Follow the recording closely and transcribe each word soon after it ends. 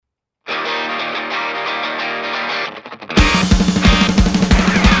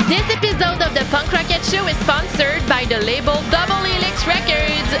Punk Rocket Show is sponsored by the label Double Helix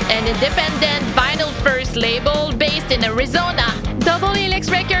Records, an independent vinyl-first label based in Arizona. Double Helix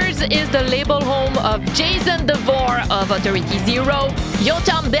Records is the label home of Jason DeVore of Authority Zero,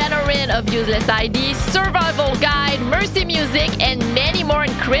 Yotam Benarin of Useless ID, Survival Guide, Mercy Music, and many more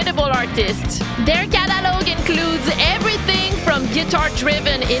incredible artists. Their catalog includes everything from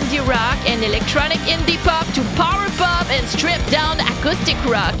guitar-driven indie rock and electronic indie pop to power pop and stripped-down acoustic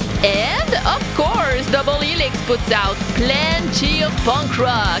rock. And, of course, Double Helix puts out plenty of punk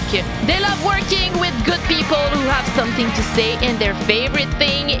rock. They love working with good people who have something to say, and their favorite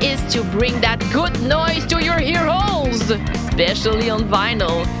thing is to bring that good noise to your ear holes, especially on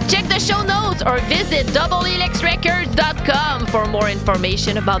vinyl. Check the show notes or visit doublehelixrecords.com for more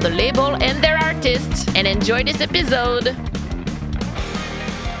information about the label and their artists. And enjoy this episode.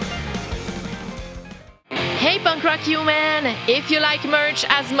 Hey punk rock human! If you like merch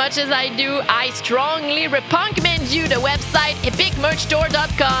as much as I do, I strongly recommend you the website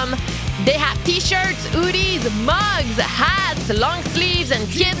epicmerchstore.com. They have t-shirts, hoodies, mugs, hats, long sleeves, and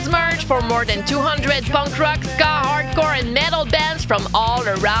kids merch for more than 200 punk rock, ska, hardcore, and metal bands from all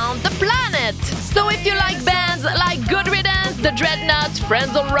around the planet. So if you like bands like Good Riddance, The Dreadnoughts,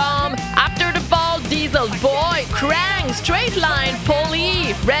 Friends of Rom, After the Fall, Diesel Boy, Krang, Straight Line,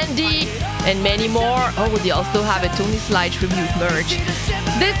 Polly, Randy, and many more. Oh, they also have a Tony Slide tribute merch.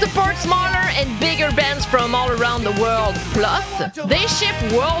 They support smaller and bigger bands from all around the world. Plus, they ship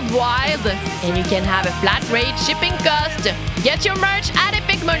worldwide, and you can have a flat rate shipping cost. Get your merch at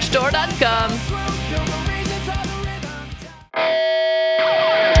epicmerchstore.com.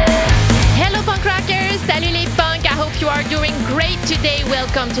 Hello punk rockers, salut les punk, I hope you are doing great today.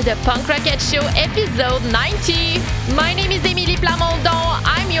 Welcome to the Punk Rocket Show episode 90. My name is Émilie Plamondon,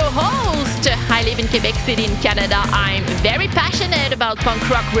 I'm your host. I live in Quebec City in Canada. I'm very passionate about punk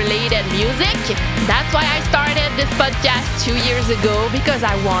rock related music. That's why I started this podcast 2 years ago, because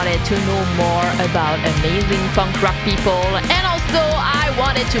I wanted to know more about amazing punk rock people, and also I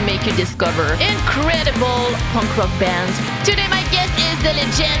wanted to make you discover incredible punk rock bands. Today my guest is the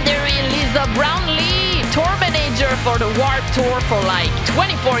legendary Brownlee, tour manager for the Warped Tour for like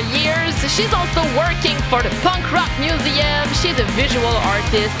 24 years. She's also working for the Punk Rock Museum. She's a visual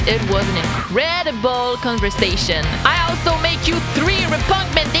artist. It was an incredible conversation. I also make you 3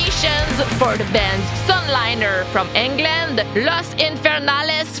 recommendations for the bands Sunliner from England, Los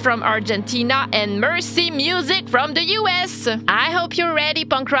Infernales from Argentina, and Mercy Music from the US. I hope you're ready,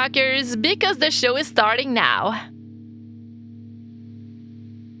 punk rockers, because the show is starting now.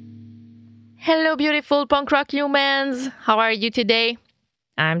 Hello, beautiful punk rock humans. How are you today?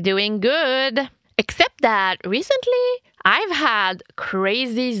 I'm doing good. Except that recently, I've had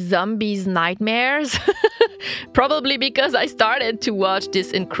crazy zombies nightmares. Probably because I started to watch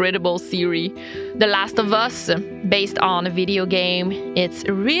this incredible series, The Last of Us, based on a video game. It's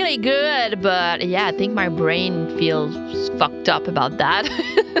really good, but yeah, I think my brain feels fucked up about that.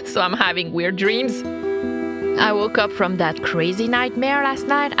 So I'm having weird dreams. I woke up from that crazy nightmare last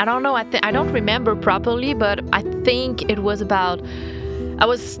night. I don't know, I don't remember properly, but I think it was about... I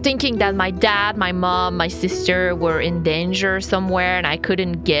was thinking that my dad, my mom, my sister were in danger somewhere and I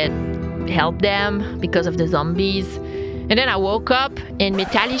couldn't help them because of the zombies. And then I woke up and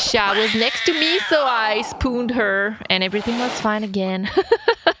Metallica was next to me, so I spooned her and everything was fine again.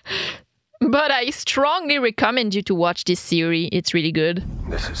 But I strongly recommend you to watch this series. It's really good.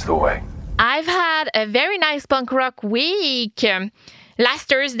 This is the way. I've had a very nice punk rock week. Last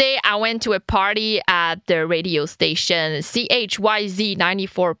Thursday, I went to a party at the radio station CHYZ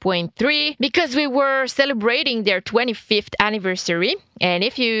 94.3 because we were celebrating their 25th anniversary. And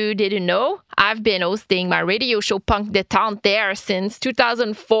if you didn't know, I've been hosting my radio show Punk Détente there since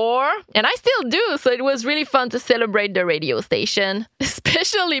 2004. And I still do, so it was really fun to celebrate the radio station.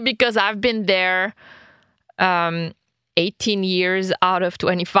 Especially because I've been there 18 years out of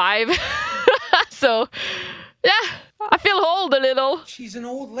 25. So, yeah, I feel old a little. She's an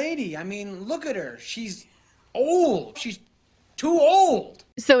old lady. I mean, look at her. She's old. She's too old.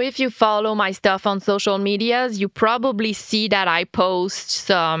 So if you follow my stuff on social medias, you probably see that I post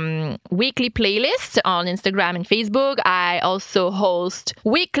some weekly playlists on Instagram and Facebook. I also host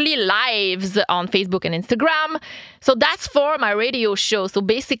weekly lives on Facebook and Instagram. So that's for my radio show. So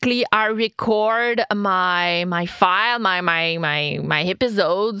basically, I record my file, my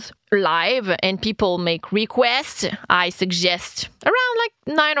episodes live, and people make requests. I suggest around like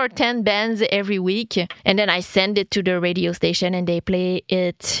 9 or 10 bands every week, and then I send it to the radio station and they play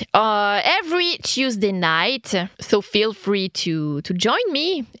it every Tuesday night. So feel free to join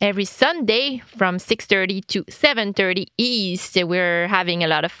me every Sunday from 6:30 to 7:30 East. We're having a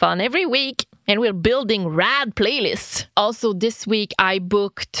lot of fun every week. and we're building rad playlists. Also, this week I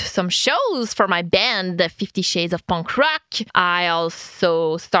booked some shows for my band, the 50 Shades of Punk Rock. I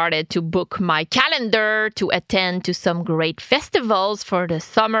also started to book my calendar to attend to some great festivals for the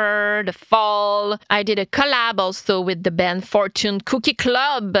summer, the fall. I did a collab also with the band Fortune Cookie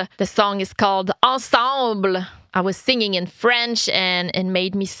Club. The song is called Ensemble. I was singing in French and it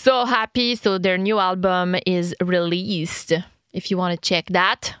made me so happy. So their new album is released, if you want to check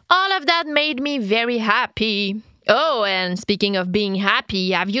that. All of that made me very happy. Oh, and speaking of being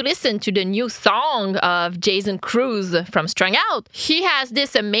happy, have you listened to the new song of Jason Cruz from Strung Out? He has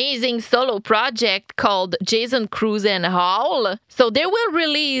this amazing solo project called Jason Cruz and Hall. So they will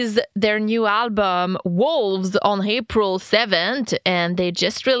release their new album, Wolves, on April 7th. And they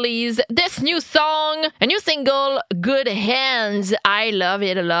just released this new song, a new single, Good Hands. I love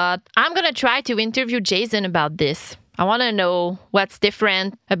it a lot. I'm gonna try to interview Jason about this. I want to know what's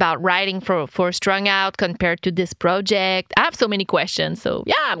different about writing for Strung Out compared to this project. I have so many questions, so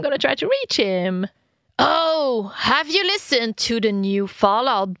yeah, I'm going to try to reach him. Oh, have you listened to the new Fall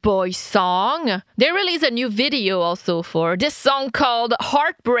Out Boy song? They released a new video also for this song called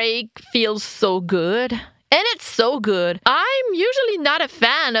Heartbreak Feels So Good. And it's so good. I'm usually not a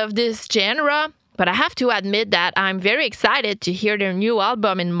fan of this genre, but I have to admit that I'm very excited to hear their new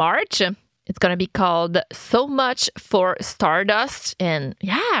album in March. It's going to be called So Much for Stardust. And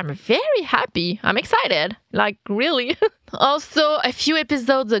yeah, I'm very happy. I'm excited. Like, really. Also, a few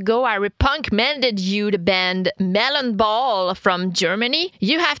episodes ago, I recommended you the band Melon Ball from Germany.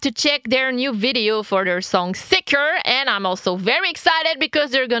 You have to check their new video for their song Sicker. And I'm also very excited because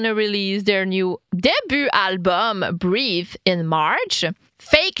they're going to release their new debut album, Breathe, in March.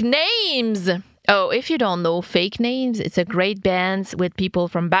 Fake Names. Oh, if you don't know Fake Names, it's a great band with people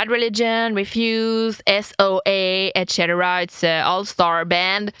from Bad Religion, Refuse, SOA, etc. It's an all-star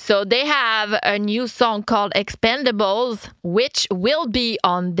band. So they have a new song called Expendables, which will be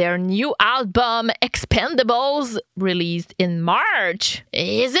on their new album, Expendables, released in March.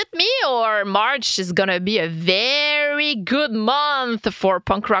 Is it me, or March is gonna be a very good month for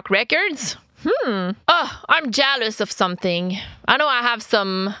punk rock records? Oh, I'm jealous of something. I know I have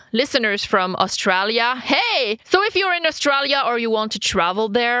some listeners from Australia. Hey! So if you're in Australia or you want to travel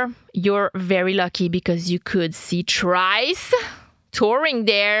there, you're very lucky because you could see Trice touring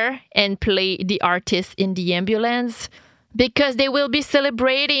there and play The Artist in the Ambulance because they will be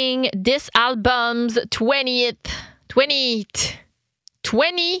celebrating this album's 20th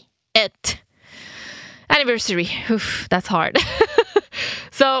anniversary. Oof, that's hard.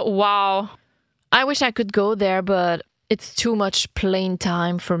 So, wow. I wish I could go there, but it's too much plane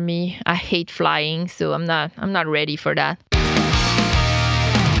time for me. I hate flying, so I'm not ready for that.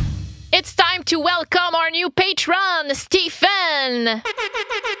 It's time to welcome our new patron, Stephen.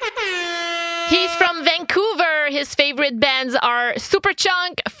 He's from Vancouver. His favorite bands are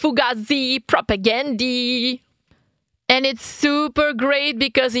Superchunk, Fugazi, Propaganda. And it's super great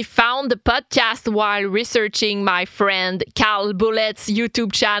because he found the podcast while researching my friend Cal Bullett's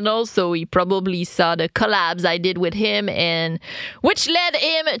YouTube channel. So he probably saw the collabs I did with him, and which led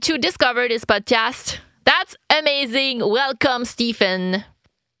him to discover this podcast. That's amazing. Welcome, Stephen.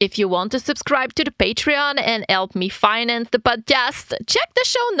 If you want to subscribe to the Patreon and help me finance the podcast, check the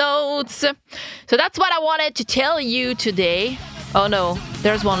show notes. So that's what I wanted to tell you today. Oh no,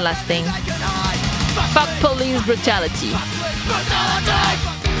 there's one last thing. Fuck police brutality.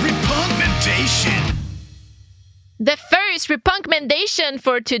 Repugnation. The first repugnation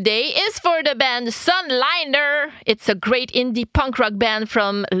for today is for the band Sunliner. It's a great indie punk rock band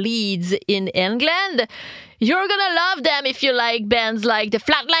from Leeds in England. You're gonna love them if you like bands like the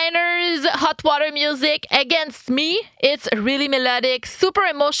Flatliners, Hot Water Music, Against Me. It's really melodic, super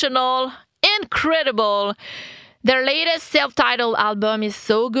emotional, incredible. Their latest self-titled album is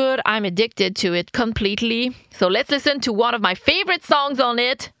so good, I'm addicted to it completely. So let's listen to one of my favorite songs on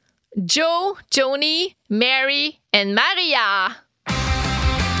it, Joe, Joni, Mary, and Maria.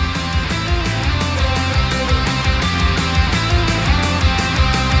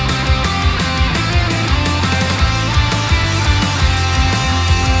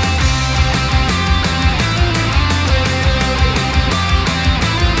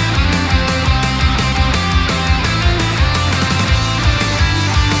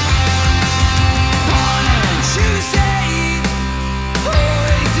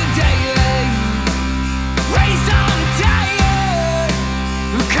 Raised on a diet.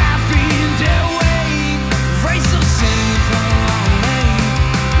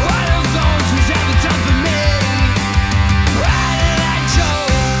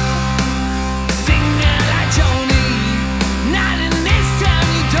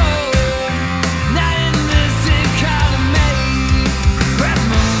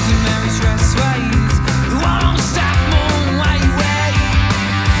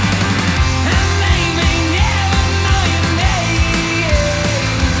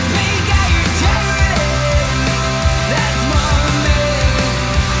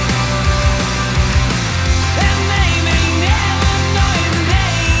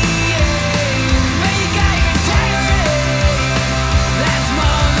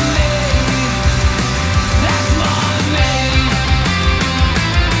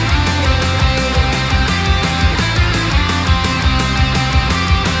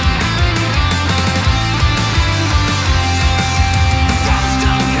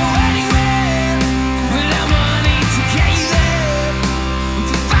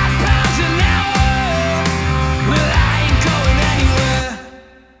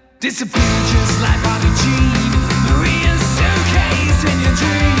 Disappear just like Bobby Jean. Maria's suitcase in your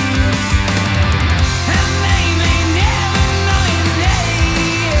dreams. And they may never know your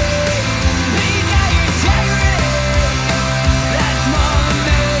name, but you got your integrity. That's more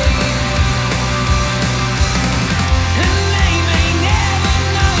than me. And they may never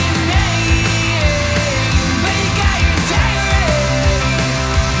know your name, but you got your integrity.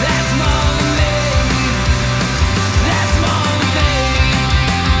 That's more than me. That's more than me.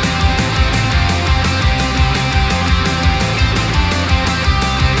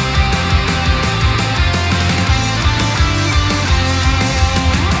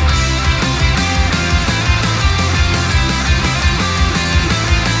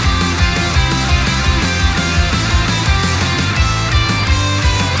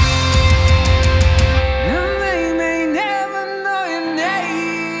 And they may never know your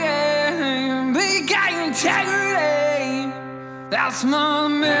name, but you got your integrity. That's more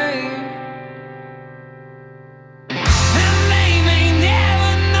than me. And they may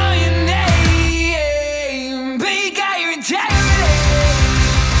never know your name, but you got your integrity.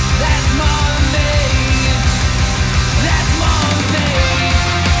 That's more than me. That's more than me.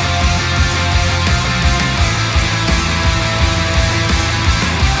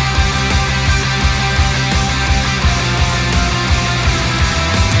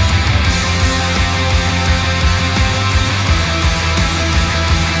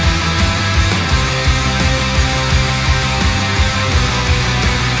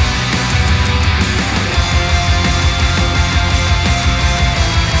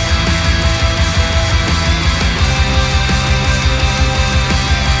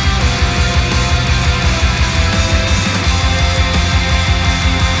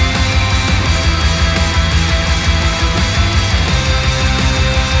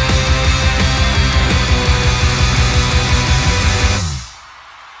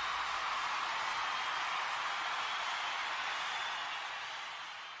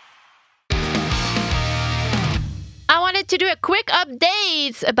 I wanted to do a quick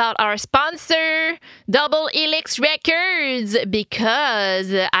update about our sponsor, Double Helix Records,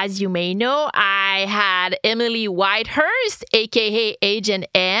 because as you may know, I had Emily Whitehurst, aka Agent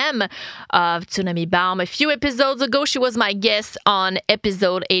M of Tsunami Baum, a few episodes ago. She was my guest on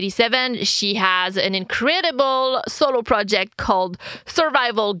episode 87. She has an incredible solo project called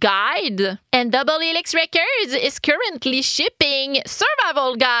Survival Guide. And Double Helix Records is currently shipping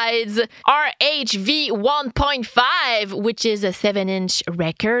Survival Guides RHV 1.5, which is a 7-inch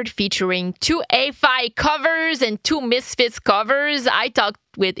record featuring 2 AFI covers and 2 Misfits covers. I talked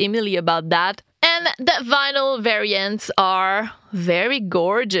with Emily about that. And the vinyl variants are very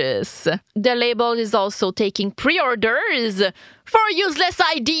gorgeous. The label is also taking pre-orders for Useless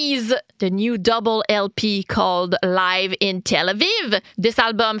IDs, the new double LP called Live in Tel Aviv. This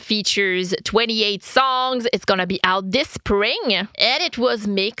album features 28 songs. It's gonna be out this spring. And it was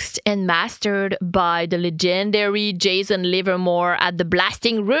mixed and mastered by the legendary Jason Livermore at the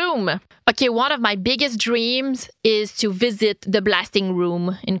Blasting Room. Okay, one of my biggest dreams is to visit the Blasting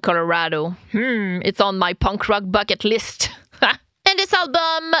Room in Colorado. It's on my punk rock bucket list. And this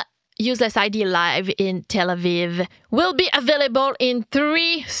album, Useless ID Live in Tel Aviv, will be available in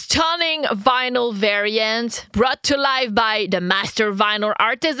 3 stunning vinyl variants brought to life by the master vinyl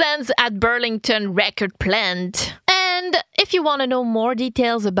artisans at Burlington Record Plant. And if you want to know more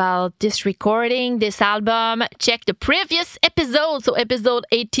details about this recording, this album, check the previous episode, so episode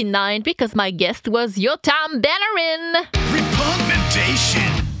 89, because my guest was Yotam Benarin.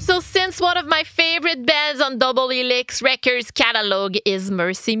 Repugnation. So since one of my favorite bands on Double Helix Records catalog is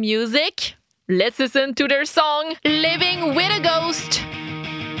Mercy Music, let's listen to their song, Living with a Ghost.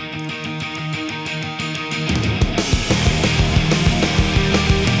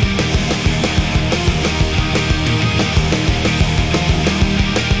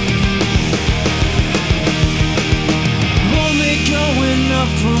 Only going up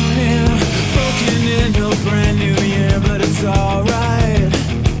from here, broken in a brand new year, but it's alright.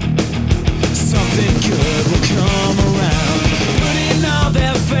 Something good will come around. Putting all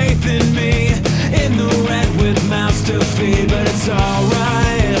their faith in me, in the red with mouths to feed, but it's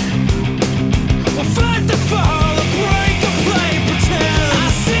alright. We'll fight the fall, or break the play, pretend I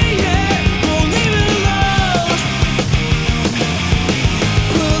see it, we'll leave it alone.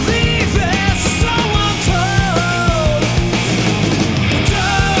 Believe it, so I'm told.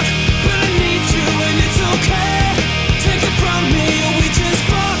 Don't, but I need you and it's okay. Take it from me, or we just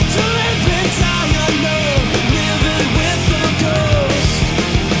fought to live and die alone. Living with the ghost.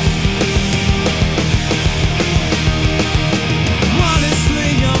 Honest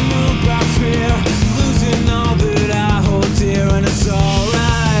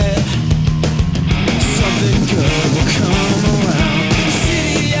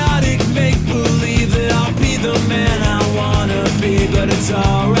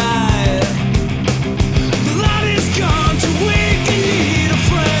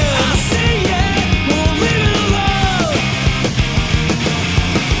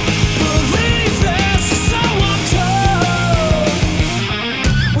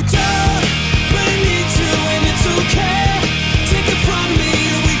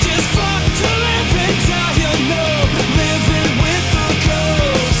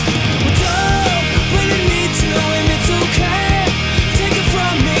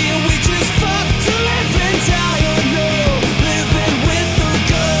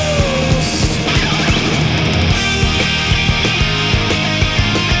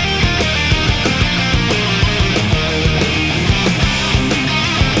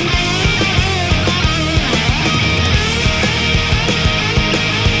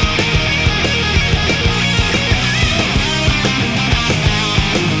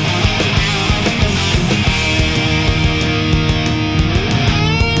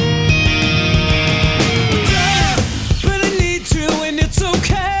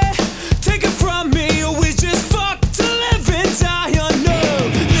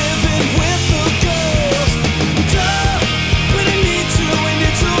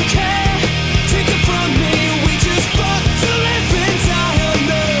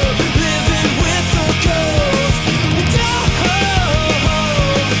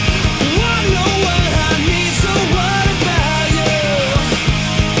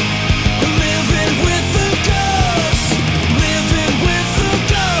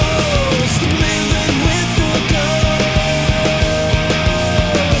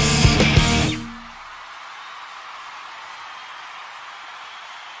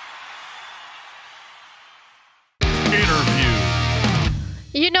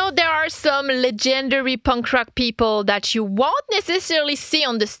some legendary punk rock people that you won't necessarily see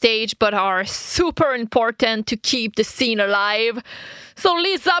on the stage, but are super important to keep the scene alive. So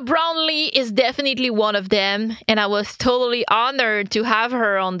Lisa Brownlee is definitely one of them, and I was totally honored to have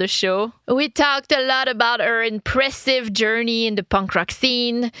her on the show. We talked a lot about her impressive journey in the punk rock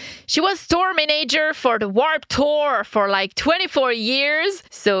scene. She was tour manager for the Warped Tour for like 24 years,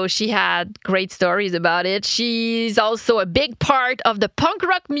 so she had great stories about it. She's also a big part of the Punk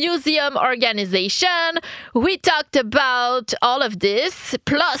Rock Museum organization. We talked about all of this,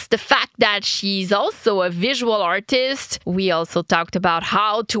 plus the fact that she's also a visual artist. We also talked about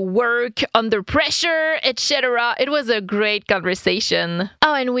how to work under pressure, etc. It was a great conversation.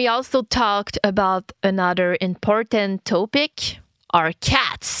 Oh, and we also talked about another important topic, our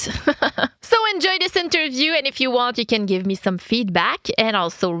cats. So enjoy this interview, and if you want, you can give me some feedback and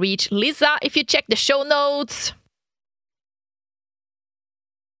also reach Lisa if you check the show notes.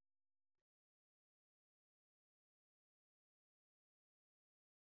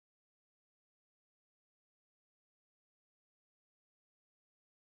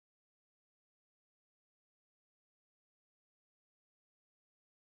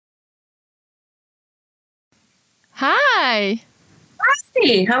 Hi.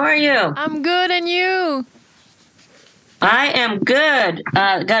 Hey, how are you? I'm good, and you? I am good.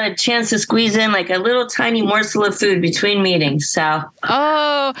 Got a chance to squeeze in like a little tiny morsel of food between meetings. So.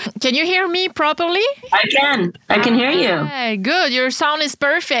 Oh, can you hear me properly? I can hear you. Hey, good. Your sound is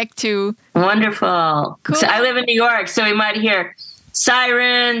perfect too. Wonderful. Cool. So I live in New York, so we might hear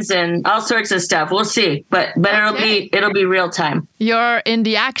sirens and all sorts of stuff. We'll see, but Okay. it'll be real time. You're in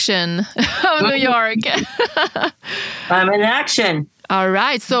the action of New York. I'm in action. All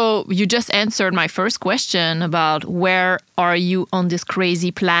right. So you just answered my first question about where are you on this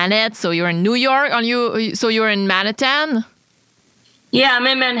crazy planet. So you're in New York. So you're in Manhattan. Yeah, I'm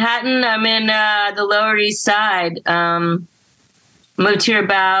in Manhattan. I'm in the Lower East Side. Moved here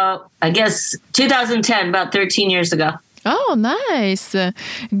about, I guess, 2010, about 13 years ago. Oh, nice.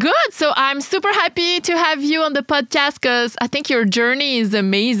 Good. So I'm super happy to have you on the podcast because I think your journey is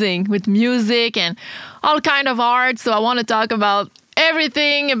amazing with music and all kind of art. So I want to talk about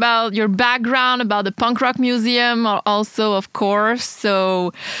everything about your background, about the Punk Rock Museum also, of course.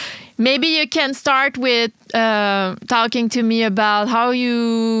 So maybe you can start with talking to me about how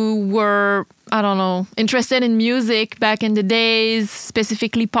you were, I don't know, interested in music back in the days,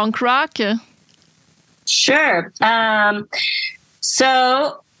 specifically punk rock. Sure.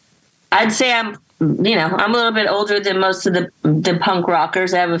 So I'd say I'm a little bit older than most of the punk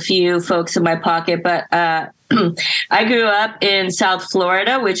rockers. I have a few folks in my pocket, but I grew up in South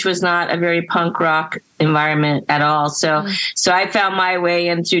Florida, which was not a very punk rock environment at all. So I found my way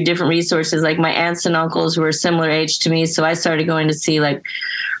in through different resources. Like my aunts and uncles were a similar age to me. So I started going to see like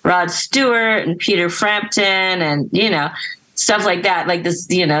Rod Stewart and Peter Frampton and, stuff like that, like this,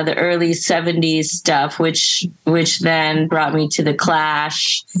 the early 70s stuff, which then brought me to the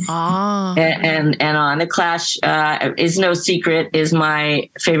Clash and on. The Clash is no secret, is my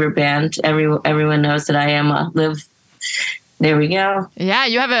favorite band. Everyone knows that I am a live. There we go. Yeah,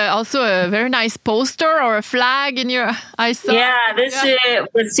 you have also a very nice poster or a flag in your. I saw. Yeah, is.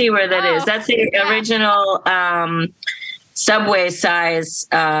 Let's see where that is. That's the original. Subway size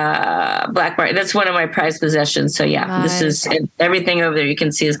black bar. That's one of my prized possessions. So yeah, Nice. This is everything over there you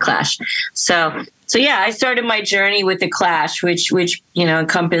can see is Clash. So yeah, I started my journey with the Clash, which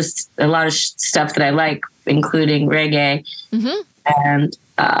encompassed a lot of stuff that I like, including reggae, and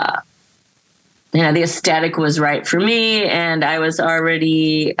the aesthetic was right for me, and I was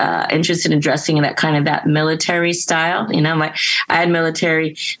already interested in dressing in that military style. I had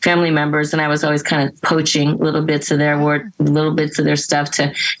military family members, and I was always kind of poaching little bits of their stuff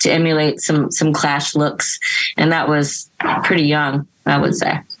to emulate some Clash looks, and that was pretty young, I would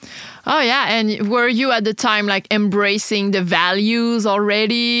say. Oh yeah, and were you at the time like embracing the values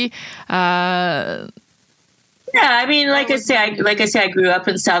already? Yeah, I mean, like I say, I grew up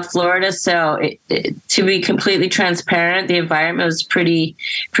in South Florida, so to be completely transparent, the environment was pretty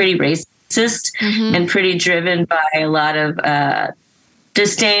racist and pretty driven by a lot of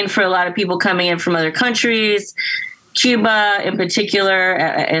disdain for a lot of people coming in from other countries, Cuba in particular,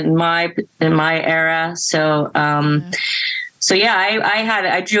 in my era. So yeah,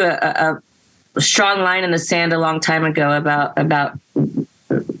 I drew a strong line in the sand a long time ago about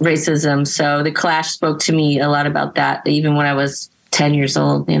racism. So the Clash spoke to me a lot about that, even when I was 10 years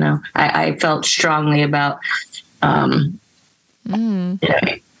old. I felt strongly about anti-racist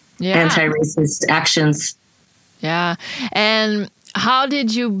actions. Yeah. And how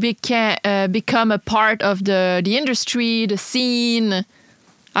did you become a part of the industry, the scene?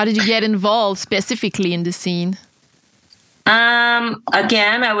 How did you get involved specifically in the scene?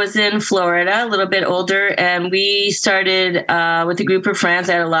 Again, I was in Florida, a little bit older, and we started with a group of friends.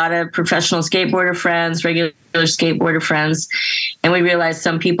 I had a lot of professional skateboarder friends, regular skateboarder friends, and we realized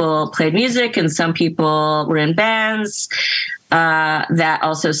some people played music and some people were in bands that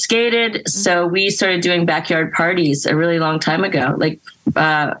also skated. So we started doing backyard parties a really long time ago, like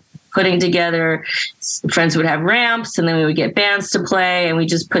putting together, friends would have ramps and then we would get bands to play, and we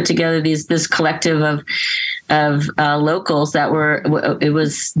just put together this collective of locals that it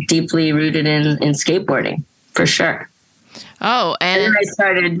was deeply rooted in skateboarding, for sure. Oh, and then I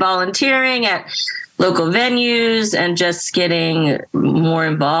started volunteering at local venues and just getting more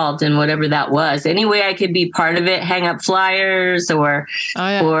involved in whatever that was. Any way I could be part of it, hang up flyers or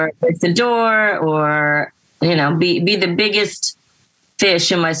at the door, or, you know, be the biggest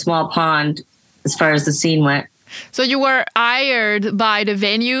fish in my small pond as far as the scene went. So you were hired by the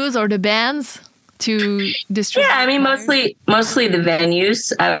venues or the bands to distribute? Yeah, I mean, mostly the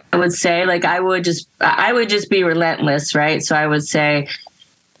venues, I would say. Like I would just be relentless, right? So I would say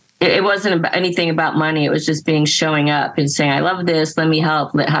it wasn't anything about money. It was just showing up and saying, I love this. Let me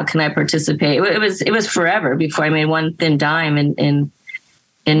help. How can I participate? It was forever before I made one thin dime in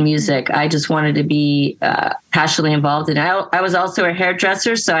music. I just wanted to be passionately involved in it. I was also a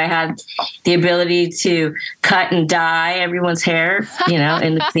hairdresser, so I had the ability to cut and dye everyone's hair, you know,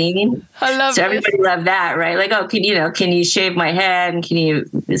 in the scene. I love so everybody loved that, right? Like, oh, can you shave my head, and can you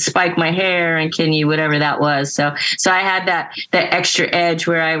spike my hair, and can you whatever that was. So I had that extra edge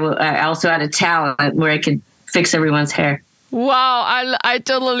where I also had a talent where I could fix everyone's hair. Wow, I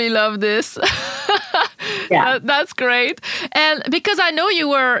totally love this. Yeah, that's great. And because I know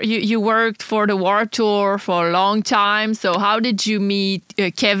you worked for the Warped Tour for a long time, so how did you meet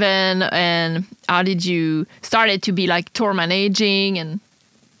Kevin, and how did you started to be like tour managing? And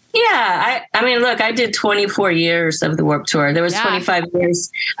yeah, I mean, look, I did 24 years of the Warped Tour. There was 25 years.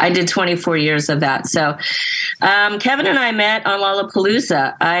 I did 24 years of that. So Kevin and I met on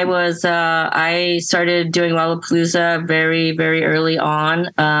Lollapalooza. I started doing Lollapalooza very, very early on.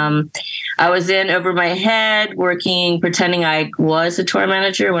 I was in over my head working, pretending I was a tour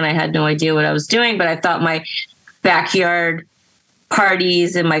manager when I had no idea what I was doing. But I thought my backyard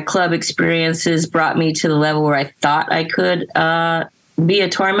parties and my club experiences brought me to the level where I thought I could be a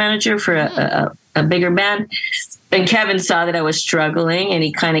tour manager for a bigger band. And Kevin saw that I was struggling, and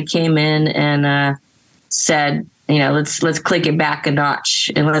he kind of came in and said, you know, let's click it back a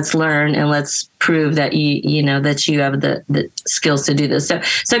notch, and let's learn, and let's prove that you know that you have the skills to do this.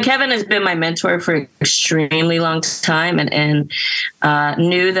 So Kevin has been my mentor for an extremely long time, and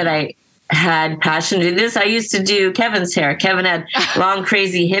knew that I had passion to do this. I used to do Kevin's hair. Kevin had long,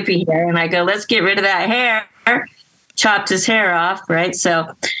 crazy hippie hair, and I go, let's get rid of that hair. Chopped his hair off, right?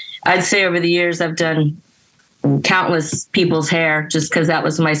 So I'd say over the years I've done countless people's hair just because that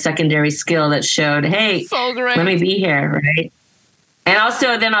was my secondary skill that showed, hey, so great. Let me be here, right? And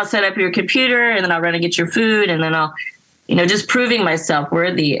also then I'll set up your computer, and then I'll run and get your food, and then I'll, you know, just proving myself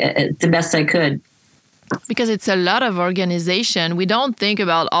worthy the best I could. Because it's a lot of organization. We don't think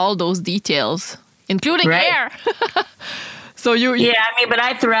about all those details, including hair. So yeah, I mean, but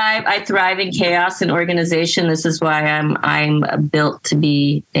I thrive in chaos and organization. This is why I'm built to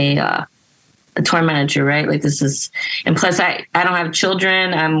be a tour manager, right? Like this is, and plus I don't have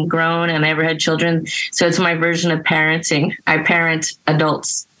children. I'm grown and I never had children. So it's my version of parenting. I parent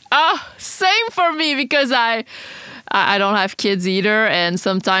adults. Oh, same for me, because I don't have kids either, and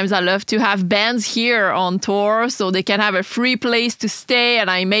sometimes I love to have bands here on tour so they can have a free place to stay, and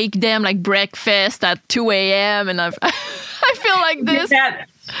I make them like breakfast at 2 a.m. and I feel like this.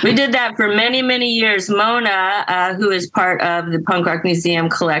 We did that for many, many years. Mona, who is part of the Punk Rock Museum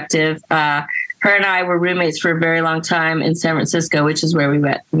Collective, her and I were roommates for a very long time in San Francisco, which is where we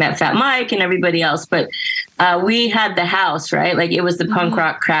met Fat Mike and everybody else. But we had the house, right? Like it was the punk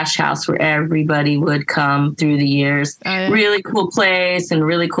rock crash house where everybody would come through the years. Oh, yeah. Really cool place and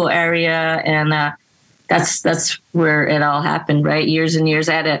really cool area. And that's where it all happened, right? Years and years.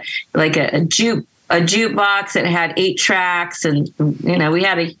 I had a jukebox that had 8 tracks, and you know, we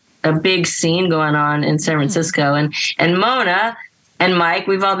had a big scene going on in San Francisco. And Mona and Mike,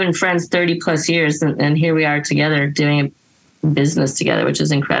 we've all been friends 30 plus years, and here we are together doing business together, which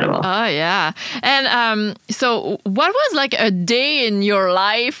is incredible. Oh yeah. And so what was like a day in your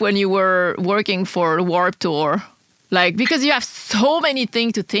life when you were working for Warped Tour? Like, because you have so many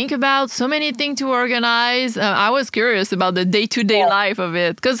things to think about, so many things to organize. I was curious about the day-to-day life of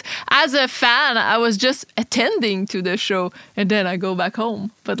it. Because as a fan, I was just attending to the show, and then I go back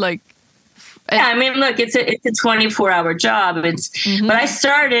home. But like, Yeah, I mean, look, it's a 24-hour job. But I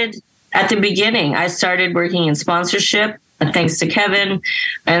started at the beginning. I started working in sponsorship, thanks to Kevin,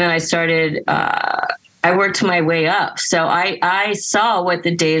 and then I worked my way up. So I saw what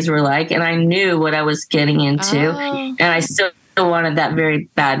the days were like, and I knew what I was getting into, and I still wanted that very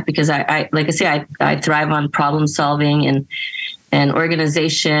bad because I like I say, I thrive on problem solving and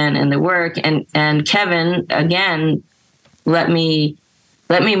organization and the work, and Kevin again let me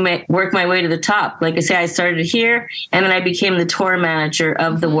work my way to the top. Like I say, I started here, and then I became the tour manager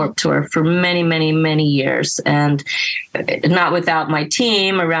of the Warped Tour for many, many, many years, and not without my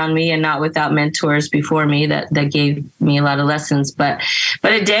team around me, and not without mentors before me that gave me a lot of lessons. But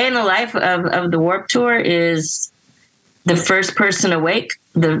a day in the life of the Warped Tour is the first person awake,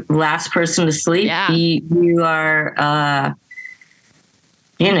 the last person to sleep. Yeah. You are,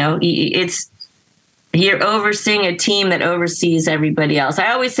 you're overseeing a team that oversees everybody else.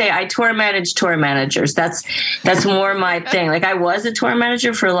 I always say I tour manage tour managers. That's more my thing. Like, I was a tour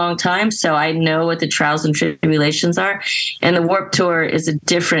manager for a long time, so I know what the trials and tribulations are. And the Warped Tour is a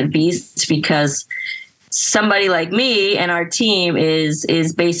different beast because somebody like me and our team is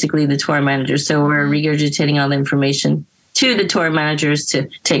basically the tour manager. So we're regurgitating all the information to the tour managers to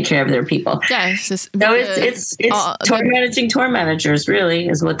take care of their people. Yeah, it's tour managing tour managers, really,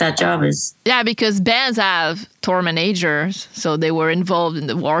 is what that job is. Yeah, because bands have tour managers, so they were involved in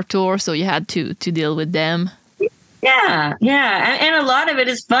the Warped Tour, so you had to deal with them. Yeah. And a lot of it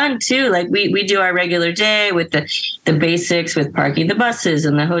is fun, too. Like, we do our regular day with the basics, with parking the buses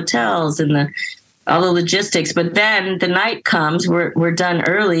and the hotels and all the logistics, but then the night comes, we're done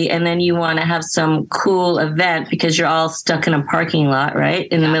early, and then you want to have some cool event because you're all stuck in a parking lot, right,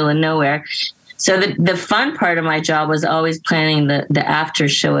 in the middle of nowhere. So the fun part of my job was always planning the after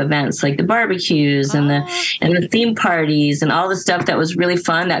show events, like the barbecues and the theme parties and all the stuff that was really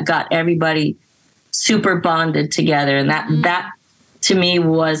fun, that got everybody super bonded together, and that to me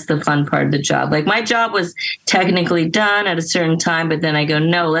was the fun part of the job. Like, my job was technically done at a certain time, but then I go,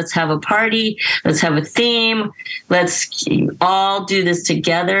 no, let's have a party. Let's have a theme. Let's all do this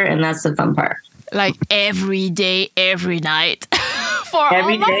together. And that's the fun part. Like, every day, every night.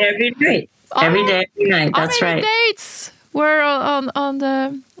 Every day, every night. Every day, every night. That's right. How many dates were on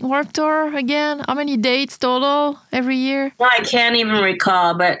the Warped Tour again? How many dates total every year? Well, I can't even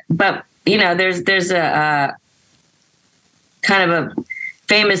recall, but there's a kind of a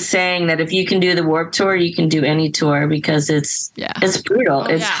famous saying that if you can do the Warped Tour, you can do any tour, because it's brutal.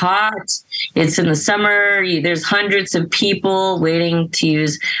 It's hot. It's in the summer. There's hundreds of people waiting to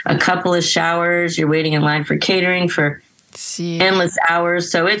use a couple of showers. You're waiting in line for catering for endless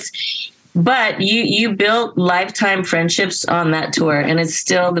hours. So but you built lifetime friendships on that tour, and it's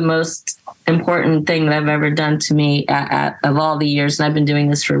still the most important thing that I've ever done to me of all the years. And I've been doing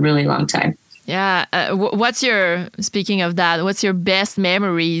this for a really long time. Yeah. Speaking of that, what's your best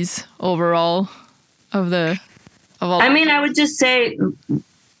memories overall of all? I mean, I would just say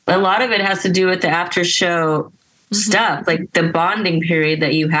a lot of it has to do with the after show stuff, like the bonding period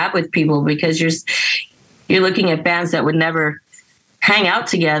that you have with people, because you're looking at bands that would never hang out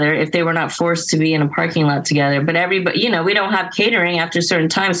together if they were not forced to be in a parking lot together. But everybody, we don't have catering after a certain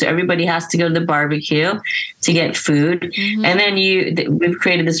time, so everybody has to go to the barbecue to get food. And then we've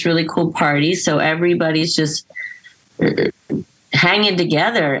created this really cool party, so everybody's just hanging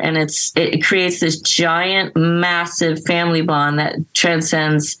together, and it creates this giant, massive family bond that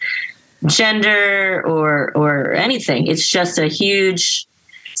transcends gender or anything. It's just a huge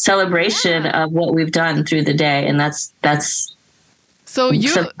celebration of what we've done through the day, and that's some of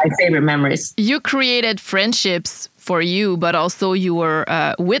my favorite memories. You created friendships for you, but also you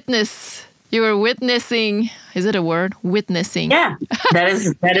were witnessing. Is it a word? Witnessing. Yeah, that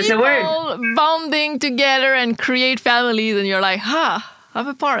is a word. Bonding together and create families, and you're like, I'm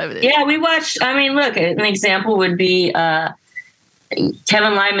a part of it. Yeah, we watched. I mean, look, an example would be Kevin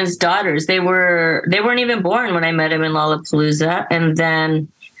Lyman's daughters. They weren't even born when I met him in Lollapalooza, and then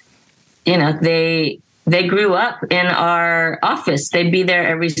they grew up in our office. They'd be there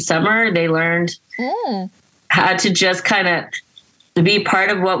every summer. They learned how to just kind of be part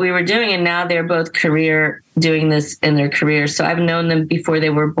of what we were doing. And now they're both doing this in their careers. So I've known them before they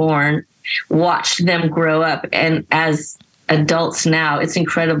were born, watched them grow up. And as adults now, it's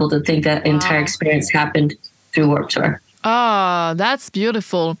incredible to think that entire experience happened through Warped Tour. Oh, that's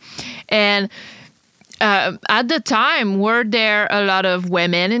beautiful. And at the time, were there a lot of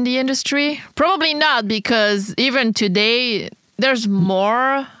women in the industry? Probably not, because even today, there's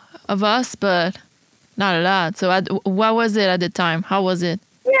more of us, but not a lot. So what was it at the time? How was it?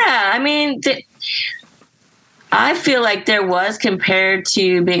 Yeah, I mean, I feel like there was, compared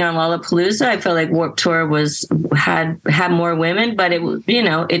to being on Lollapalooza, I feel like Warped Tour had more women, but it was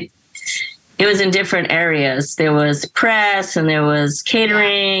in different areas. There was press and there was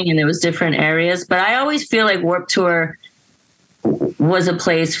catering and there was different areas. But I always feel like Warped Tour was a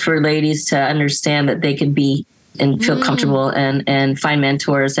place for ladies to understand that they could be and feel comfortable and find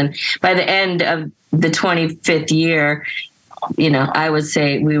mentors. And by the end of the 25th year, I would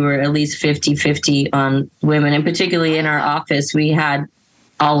say we were at least 50-50 on women. And particularly in our office, we had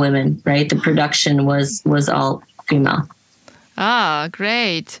all women, right? The production was all female. Ah,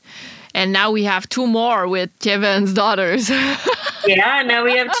 great. And now we have 2 more with Kevin's daughters. Yeah, now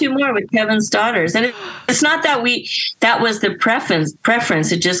we have 2 more with Kevin's daughters. And it's not that that was the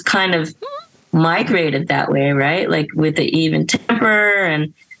preference. It just kind of migrated that way, right? Like with the even temper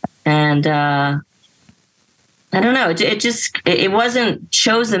and I don't know. It wasn't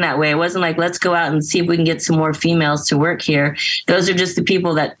chosen that way. It wasn't like, let's go out and see if we can get some more females to work here. Those are just the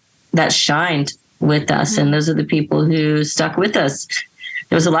people that shined with us. And those are the people who stuck with us.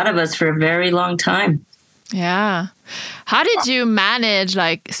 There was a lot of us for a very long time. Yeah. How did you manage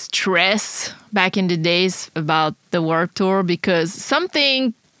like stress back in the days about the Warped Tour? Because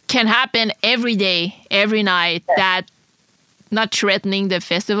something can happen every day, every night, that not threatening the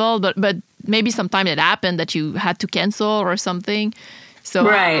festival, but maybe sometime it happened that you had to cancel or something. So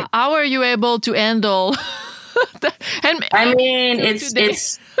right. How are you able to handle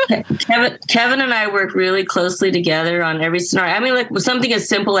it's Kevin and I work really closely together on every scenario. I mean, like something as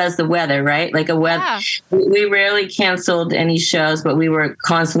simple as the weather, right? Like we rarely canceled any shows, but we were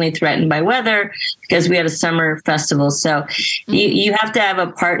constantly threatened by weather because we had a summer festival. So you have to have a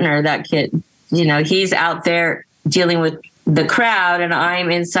partner that could, he's out there dealing with the crowd and I'm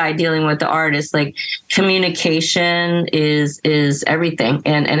inside dealing with the artist. Like communication is everything,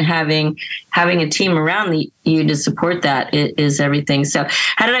 and having a team around you to support that is everything. So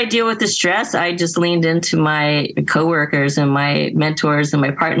how did I deal with the stress? I just leaned into my coworkers and my mentors and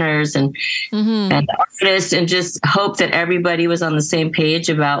my partners and the artists, and just hope that everybody was on the same page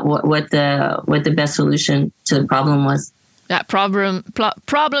about what the best solution to the problem was. Yeah, problem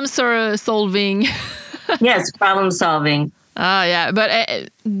solving. Yes, problem solving. Oh, yeah. But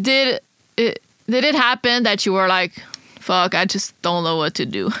did it happen that you were like, fuck, I just don't know what to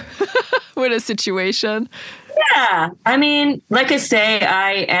do with a situation? Yeah. I mean, like I say,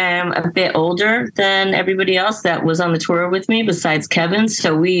 I am a bit older than everybody else that was on the tour with me besides Kevin.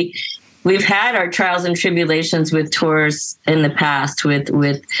 So we've had our trials and tribulations with tours in the past with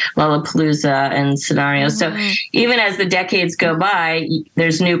Lollapalooza and scenarios. So even as the decades go by,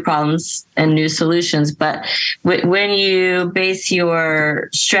 there's new problems and new solutions. But when you base your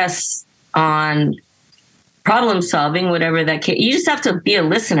stress on problem solving, whatever that case, you just have to be a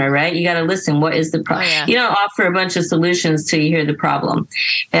listener, right? You got to listen. What is the problem? You don't offer a bunch of solutions till you hear the problem.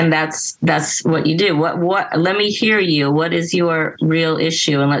 And that's what you do. What, let me hear you. What is your real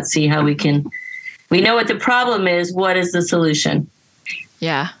issue? And let's see how we know what the problem is. What is the solution?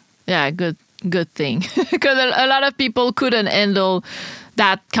 Yeah. Yeah. Good thing. Because a lot of people couldn't handle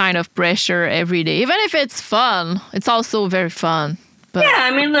that kind of pressure every day. Even if it's fun, it's also very fun. But yeah,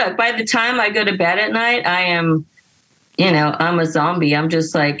 I mean, look, by the time I go to bed at night, I am, I'm a zombie. I'm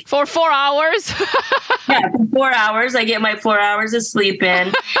just like... For 4 hours? Yeah, for 4 hours. I get my 4 hours of sleep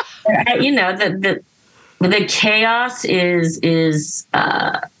in. The chaos is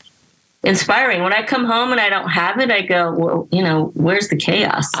inspiring. When I come home and I don't have it, I go, well, where's the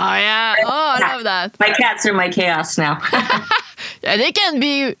chaos? Oh, yeah. Oh, I love that. My cats are my chaos now. Yeah, they can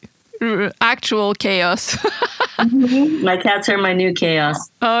be actual chaos. My cats are my new chaos.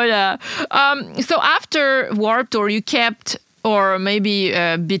 Oh, yeah. So after Warped Tour, you kept, or maybe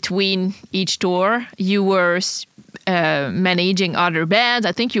between each tour, you were managing other bands.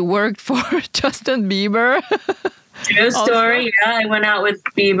 I think you worked for Justin Bieber. True story. Yeah, I went out with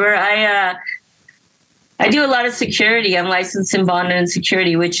Bieber. I do a lot of security. I'm licensed in bonded and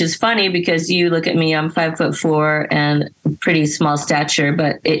security, which is funny because you look at me, I'm 5'4" and pretty small stature,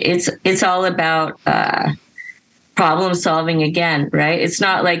 but it's all about problem solving again, right? It's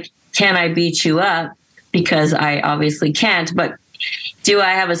not like, can I beat you up? Because I obviously can't, but do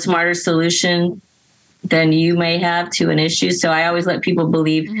I have a smarter solution than you may have to an issue? So I always let people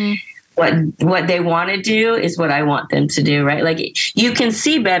believe what they want to do is what I want them to do, right? Like you can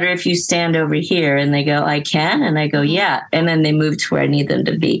see better if you stand over here, and they go, I can, and I go, yeah, and then they move to where I need them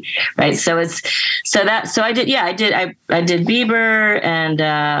to be, right? So I did Bieber,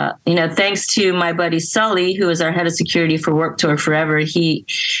 and thanks to my buddy Sully, who was our head of security for Warped Tour forever, he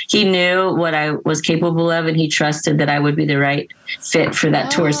he knew what I was capable of, and he trusted that I would be the right fit for that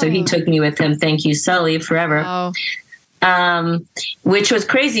tour. So he took me with him. Thank you, Sully, forever. Wow. Which was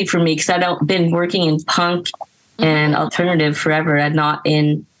crazy for me because I'd been working in punk and alternative forever and not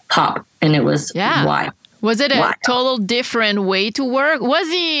in pop. And it was wild. Was it a total different way to work? Was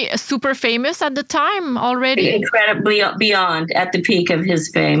he super famous at the time already? Incredibly beyond at the peak of his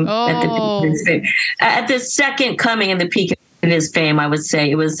fame. At the second coming and the peak of his fame, I would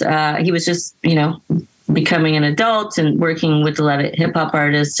say it was. He was just, becoming an adult and working with a lot of hip hop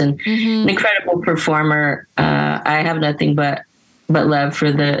artists and an incredible performer. I have nothing but love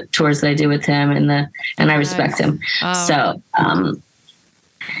for the tours that I do with him and I respect him. Oh. So.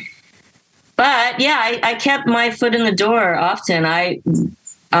 But yeah, I kept my foot in the door often. I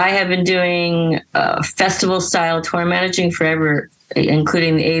have been doing festival style tour managing forever,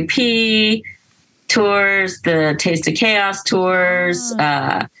 including the AP tours, the Taste of Chaos tours,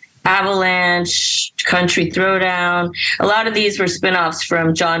 Avalanche, Country Throwdown. A lot of these were spinoffs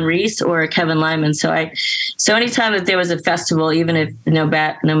from John Reese or Kevin Lyman. So anytime that there was a festival, even if no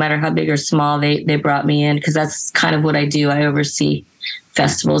matter how big or small, they brought me in because that's kind of what I do. I oversee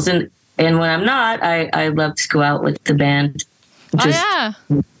festivals and when I'm not, I love to go out with the band.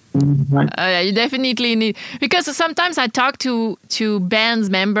 You definitely need, because sometimes I talk to bands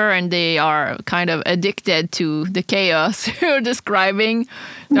member and they are kind of addicted to the chaos you're describing.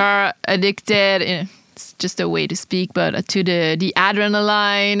 They're addicted, it's just a way to speak, but to the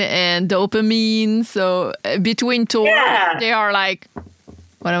adrenaline and dopamine. So between tours, they are like,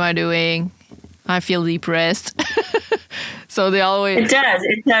 what am I doing? I feel depressed. So they always...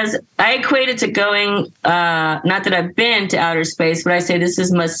 It does. I equate it to going, not that I've been to outer space, but I say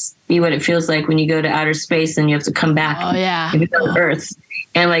must be what it feels like when you go to outer space and you have to come back to Earth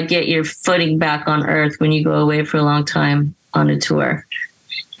and like get your footing back on Earth when you go away for a long time on a tour.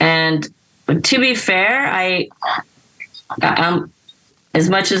 And to be fair, I'm as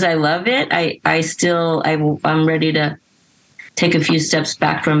much as I love it, I'm ready to take a few steps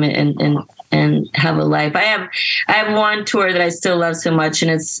back from it and have a life. I have one tour that I still love so much,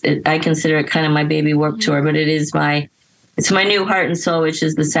 and I consider it kind of my baby Warped Tour, but it's my new heart and soul, which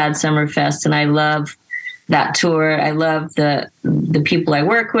is the Sad Summer Fest, and I love that tour. I love the people I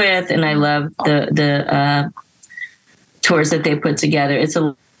work with, and I love the tours that they put together. It's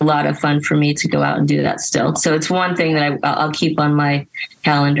a lot of fun for me to go out and do that still. So it's one thing that I'll keep on my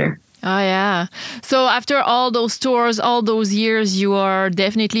calendar. Oh, yeah. So after all those tours, all those years, you are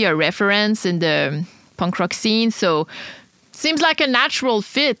definitely a reference in the punk rock scene. So seems like a natural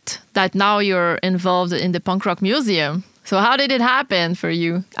fit that now you're involved in the Punk Rock Museum. So how did it happen for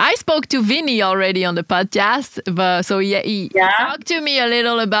you? I spoke to Vinny already on the podcast. But he talked to me a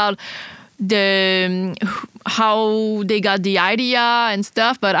little about how they got the idea and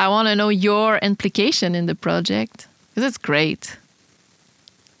stuff. But I want to know your implication in the project because it's great.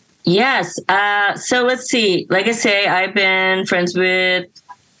 Yes. So let's see. Like I say, I've been friends with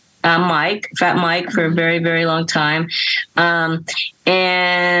Fat Mike, for a very, very long time.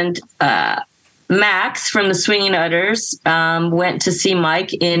 And Max from the Swinging Utters went to see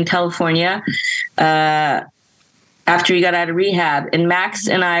Mike in California after he got out of rehab. And Max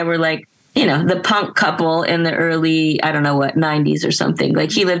and I were like, the punk couple in the early, 90s or something.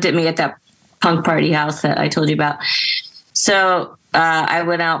 Like he lived at me at that punk party house that I told you about. So I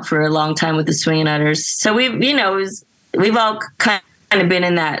went out for a long time with the Swinging Utters. So we've all kind of been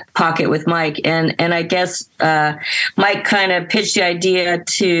in that pocket with Mike. And I guess Mike kind of pitched the idea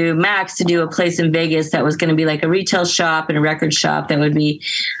to Max to do a place in Vegas that was going to be like a retail shop and a record shop that would be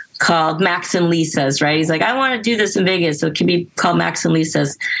called Max and Lisa's, right? He's like, I want to do this in Vegas, so it could be called Max and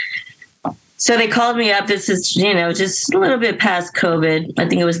Lisa's. So they called me up. This is, just a little bit past COVID. I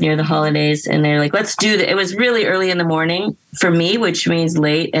think it was near the holidays. And they're like, let's do that. It was really early in the morning for me, which means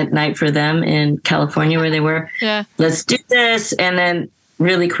late at night for them in California where they were. Yeah. Let's do this. And then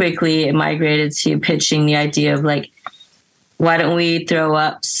really quickly it migrated to pitching the idea of like, why don't we throw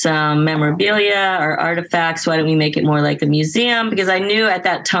up some memorabilia or artifacts? Why don't we make it more like a museum? Because I knew at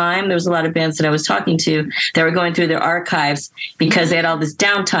that time there was a lot of bands that I was talking to that were going through their archives because they had all this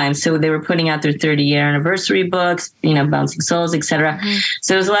downtime. So they were putting out their 30-year anniversary books, Bouncing Souls, etc. Mm-hmm.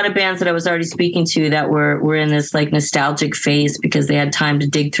 So there was a lot of bands that I was already speaking to that were in this like nostalgic phase because they had time to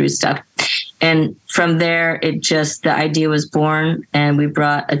dig through stuff. And from there, the idea was born, and we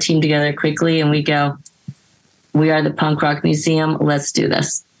brought a team together quickly, and we go, we are the Punk Rock Museum. Let's do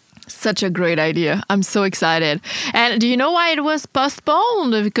this. Such a great idea. I'm so excited. And do you know why it was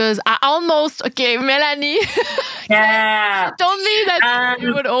postponed? Because I almost, Melanie told me that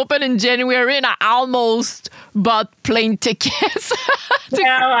it would open in January and I almost bought plane tickets. No,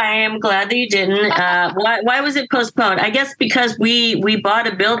 I am glad that you didn't. Why was it postponed? I guess because we bought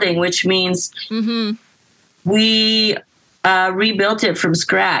a building, which means we rebuilt it from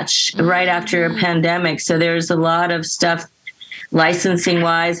scratch right after a pandemic. So there's a lot of stuff licensing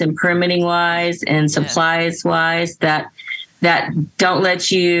wise and permitting wise and supplies wise that don't let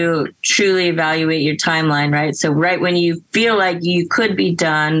you truly evaluate your timeline, right? So right when you feel like you could be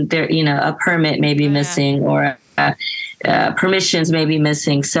done, there, a permit may be missing or permissions may be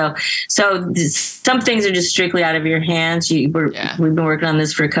missing. So some things are just strictly out of your hands. We've been working on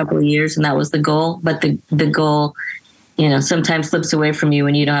this for a couple of years, and that was the goal. But the goal, sometimes slips away from you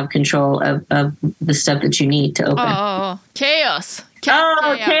when you don't have control of the stuff that you need to open. Oh, chaos.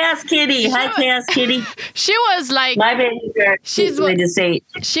 Chaos Kitty. Hi, Chaos Kitty. She was like... My baby girl. She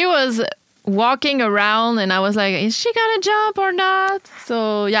was walking around, and I was like, is she going to jump or not?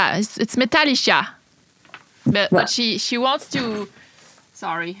 So, yeah, it's Metallica. But she wants to...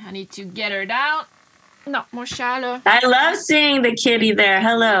 Sorry, I need to get her down. No, more shallow. I love seeing the kitty there.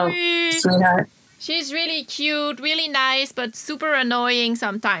 Hello, sweetheart. She's really cute, really nice, but super annoying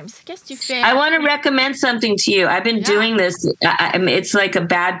sometimes. Qu'est-ce que tu fais? I want to recommend something to you. I've been doing this. It's like a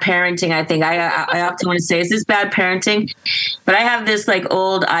bad parenting, I think. I often want to say, is this bad parenting? But I have this like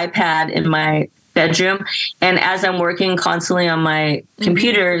old iPad in my bedroom. And as I'm working constantly on my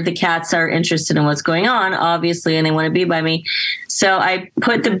computer, the cats are interested in what's going on, obviously, and they want to be by me. So I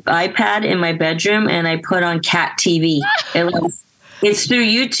put the iPad in my bedroom and I put on cat TV. It's through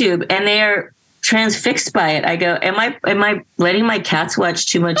YouTube, and they are transfixed by it. I go, am I letting my cats watch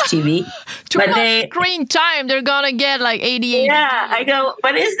too much TV? Too much screen time. They're gonna get like ADHD. Yeah, I go,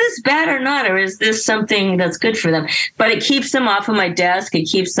 but is this bad or not, or is this something that's good for them? But it keeps them off of my desk. It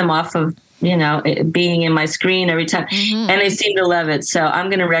keeps them off of being in my screen every time, and they seem to love it. So I'm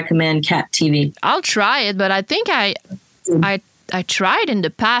gonna recommend cat TV. I'll try it, but I think I tried in the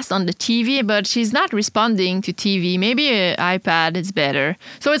past on the TV, but she's not responding to TV. Maybe an iPad is better.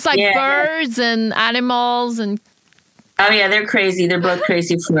 So it's like birds and animals and... Oh, yeah, they're crazy. They're both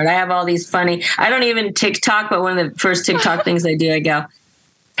crazy for it. I have all these funny... I don't even TikTok, but one of the first TikTok things I do, I go,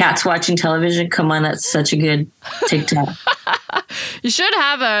 cats watching television? Come on, that's such a good TikTok. You should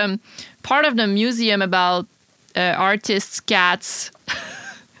have part of the museum about artists' cats.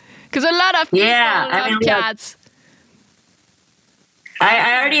 Because a lot of people love cats.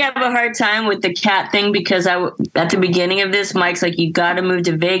 I already have a hard time with the cat thing because at the beginning of this, Mike's like, you got to move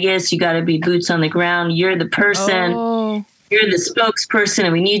to Vegas. You got to be boots on the ground. You're the person. Oh. You're the spokesperson,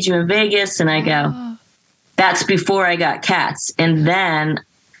 and we need you in Vegas. And I go, that's before I got cats. And then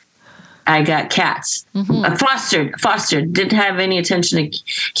I got cats. I fostered, didn't have any attention to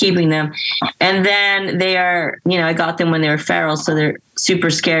keeping them. And then they are, I got them when they were feral, so they're super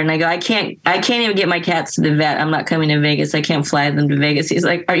scared. And I go, I can't even get my cats to the vet. I'm not coming to Vegas. I can't fly them to Vegas. He's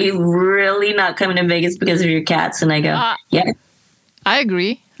like, are you really not coming to Vegas because of your cats? And I go, yeah. I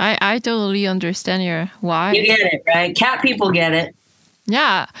agree. I totally understand your why. You get it, right? Cat people get it.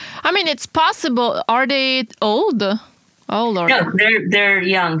 Yeah. I mean, it's possible. Are they old? No, they're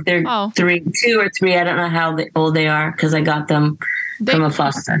young. They're 2 or 3. I don't know how old they are because I got them from a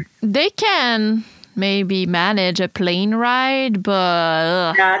foster. They can maybe manage a plane ride,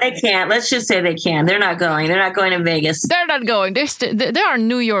 but... No, they can't. Let's just say they can. They're not going. They're not going to Vegas. They're not going. They are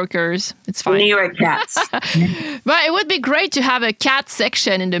New Yorkers. It's fine. New York cats. But it would be great to have a cat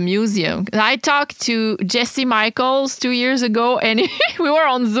section in the museum. I talked to Jesse Michaels 2 years ago, and we were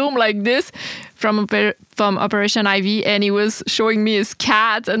on Zoom like this from Operation Ivy, and he was showing me his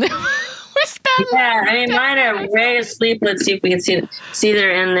cat, and mine are way asleep. Let's see if we can see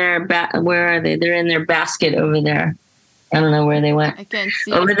they're in their where are they? They're in their basket over there. I don't know where they went. I can't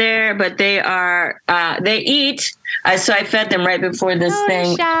see over there, but they are. They eat. So I fed them right before this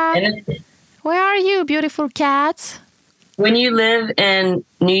thing. Where are you, beautiful cats? When you live in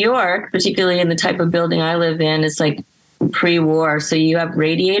New York, particularly in the type of building I live in, it's like pre-war, so you have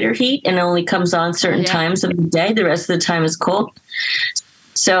radiator heat, and it only comes on certain times of the day. The rest of the time is cold.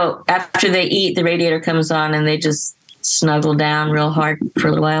 So after they eat, the radiator comes on and they just snuggle down real hard for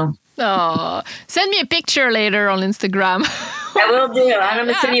a little while. Oh, send me a picture later on Instagram. I will do. I'm going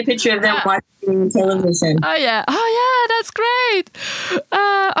to send you a picture of them watching television. Oh, yeah, that's great.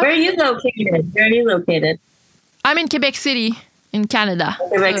 Where are you located? I'm in Quebec City, in Canada.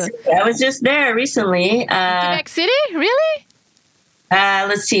 Quebec City. I was just there recently. Quebec City? Really?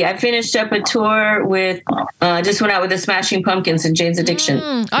 Let's see. I finished up a tour with, just went out with the Smashing Pumpkins and Jane's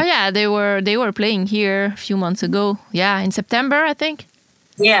Addiction. Oh yeah, they were playing here a few months ago. Yeah, in September, I think.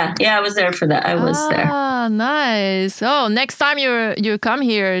 Yeah, I was there for that. I was there. Ah, nice. Oh, next time you come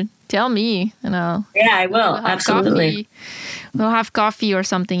here, tell me. Yeah, I will. Absolutely. We'll have coffee or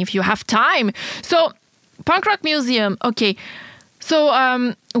something if you have time. So, Punk Rock Museum. Okay. So,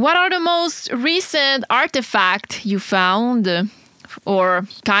 what are the most recent artifact you found? Or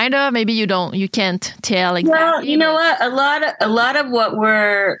kind of, maybe you can't tell exactly. Well, you know what? A lot of what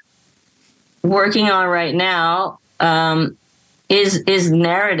we're working on right now is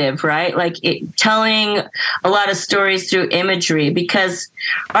narrative, right? Like telling a lot of stories through imagery, because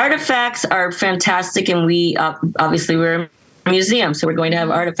artifacts are fantastic, and we obviously we're a museum, so we're going to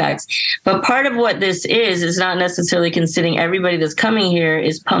have artifacts. But part of what this is not necessarily considering everybody that's coming here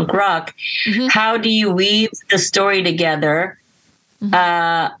is punk rock. Mm-hmm. How do you weave the story together?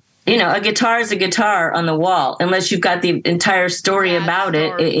 Mm-hmm. A guitar is a guitar on the wall. Unless you've got the entire story about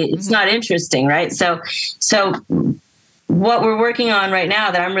it, it's not interesting, right? So what we're working on right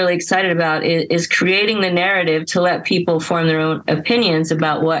now that I'm really excited about is creating the narrative to let people form their own opinions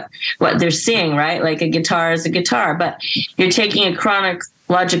about what they're seeing, right? Like a guitar is a guitar, but you're taking a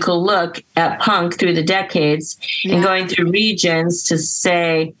chronological look at punk through the decades and going through regions to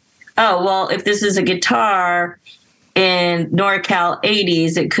say, oh, well, if this is a guitar in NorCal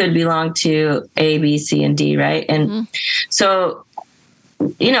 80s, it could belong to A, B, C, and D, right? And so,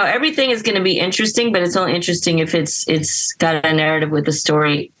 everything is going to be interesting, but it's only interesting if it's got a narrative with a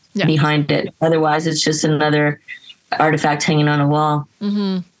story behind it. Otherwise, it's just another artifact hanging on a wall.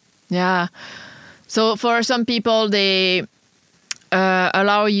 Mm-hmm. Yeah. So for some people, they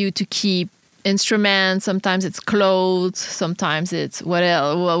allow you to keep instruments. Sometimes it's clothes. Sometimes it's what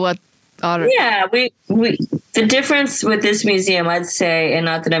else? What other? Yeah, we the difference with this museum, I'd say, and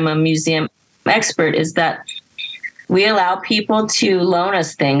not that I'm a museum expert, is that we allow people to loan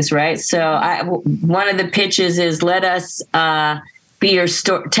us things, right? So one of the pitches is let us be your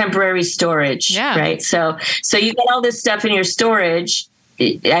temporary storage, right? So you got all this stuff in your storage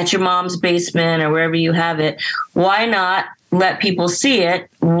at your mom's basement or wherever you have it. Why not let people see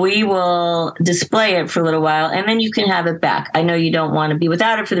it? We will display it for a little while, and then you can have it back. I know you don't want to be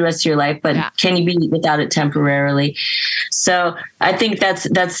without it for the rest of your life, but can you be without it temporarily? So I think that's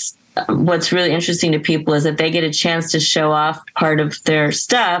what's really interesting to people is that they get a chance to show off part of their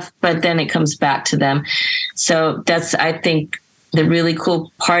stuff, but then it comes back to them. So that's, I think, the really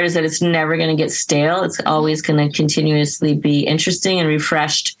cool part is that it's never going to get stale. It's always going to continuously be interesting and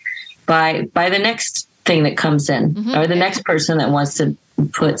refreshed by the next thing that comes in or the next person that wants to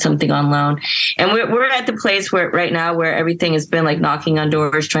put something on loan. And we're at the place where right now where everything has been like knocking on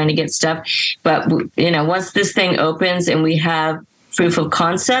doors, trying to get stuff. But, once this thing opens and we have proof of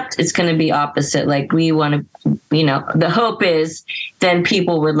concept, it's going to be opposite. Like we want to, the hope is then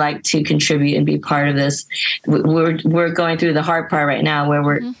people would like to contribute and be part of this. We're going through the hard part right now where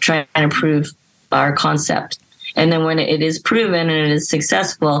we're trying to prove our concept. And then when it is proven and it is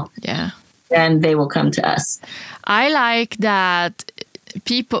successful, then they will come to us. I like that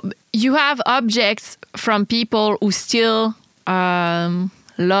you have objects from people who still,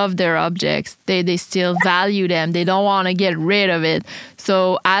 love their objects. They still value them. They don't want to get rid of it.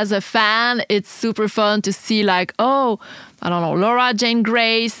 So as a fan, it's super fun to see like, oh, I don't know, Laura Jane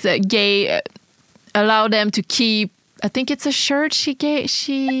Grace allow them to keep, I think it's a shirt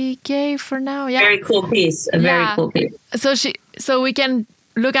she gave for now. Yeah. Very cool piece. Very cool piece. So we can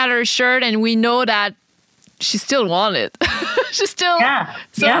look at her shirt and we know that she still wants it. She still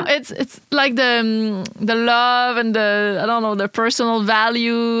it's like the love and the personal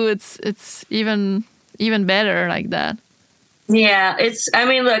value. It's even better like that. Yeah,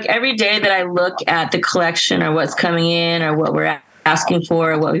 look, every day that I look at the collection or what's coming in or what we're asking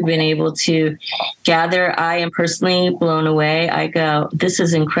for or what we've been able to gather, I am personally blown away. I go, this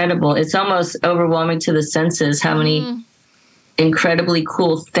is incredible. It's almost overwhelming to the senses how many incredibly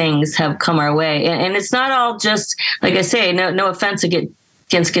cool things have come our way. And it's not all just, like I say, no offense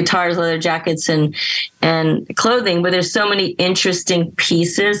against guitars, leather jackets, and clothing, but there's so many interesting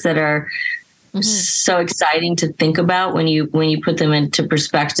pieces that are so exciting to think about when you put them into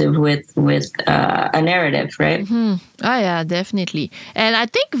perspective with a narrative, right? Oh yeah, definitely. And I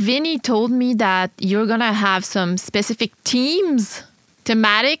think Vinny told me that you're gonna have some specific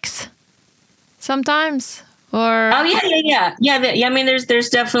thematics sometimes. Or yeah. I mean, there's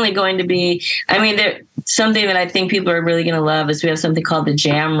definitely going to be. I mean, something that I think people are really going to love is we have something called the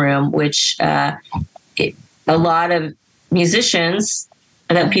Jam Room, which a lot of musicians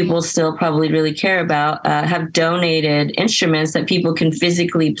that people still probably really care about, have donated instruments that people can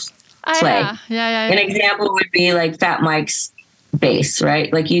physically play. An example would be like Fat Mike's bass,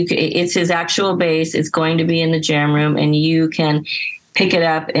 right? Like it's his actual bass. It's going to be in the jam room, and you can pick it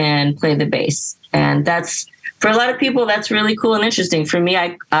up and play the bass. And that's, for a lot of people, that's really cool and interesting. For me,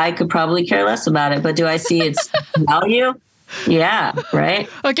 I could probably care less about it, but do I see its value? Yeah, right.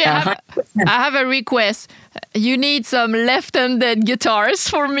 Okay, I have a request. You need some left-handed guitars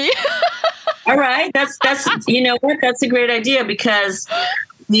for me. All right, that's you know what? That's a great idea, because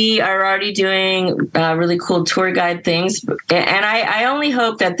we are already doing really cool tour guide things, and I only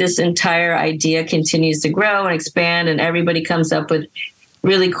hope that this entire idea continues to grow and expand, and everybody comes up with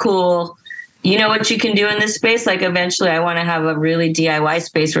really cool. You know what you can do in this space? Like eventually, I want to have a really DIY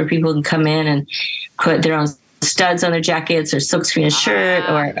space where people can come in and put their own studs on their jackets or silkscreen a shirt,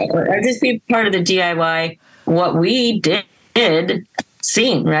 or just be part of the DIY what we did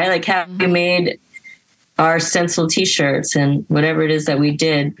scene, right? Like how we made our stencil T-shirts and whatever it is that we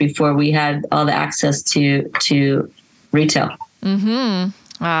did before we had all the access to retail.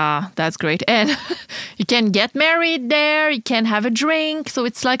 That's great. And you can get married there. You can have a drink. So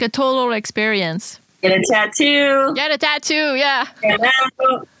it's like a total experience. Get a tattoo. Yeah.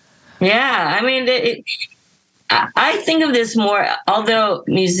 Yeah. I mean, I think of this more, although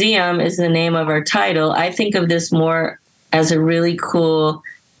museum is the name of our title, I think of this more as a really cool,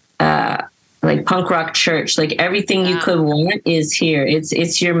 like punk rock church. Like everything you could want is here.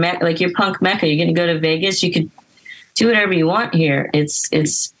 It's your like your punk mecca. You're going to go to Vegas. You could do whatever you want here.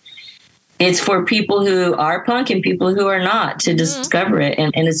 It's for people who are punk and people who are not to discover it.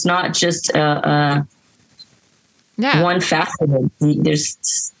 And it's not just one facet.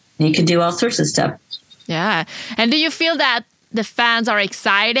 You could do all sorts of stuff. Yeah. And do you feel that the fans are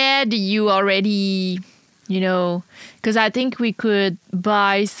excited? Do you already, because I think we could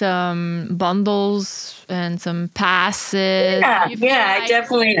buy some bundles and some passes. Yeah.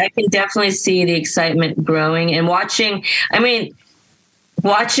 I can definitely see the excitement growing and watching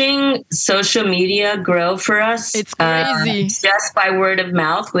social media grow for us. It's crazy. Just by word of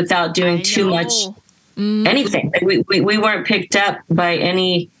mouth without doing too much anything. We weren't picked up by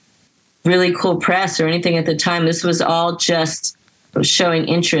any really cool press or anything at the time. This was all just showing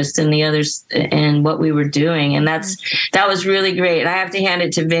interest in the others and what we were doing. And that was really great. And I have to hand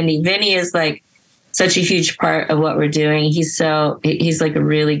it to Vinny. Vinny is like such a huge part of what we're doing. He's like a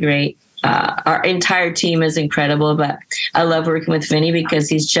really great, our entire team is incredible, but I love working with Vinny because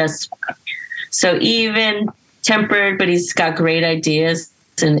he's just so even tempered, but he's got great ideas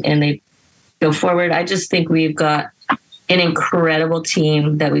and they go forward. I just think we've got an incredible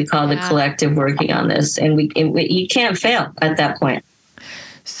team that we call the collective working on this, and you can't fail at that point.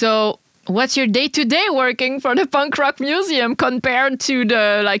 So what's your day-to-day working for the Punk Rock Museum compared to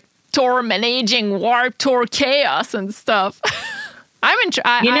the tour managing Warped Tour chaos and stuff? I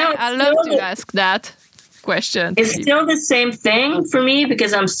love to ask that question. It's still the same thing for me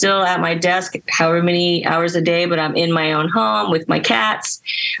because I'm still at my desk however many hours a day, but I'm in my own home with my cats.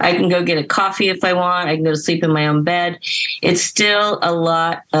 I can go get a coffee if I want. I can go to sleep in my own bed. It's still a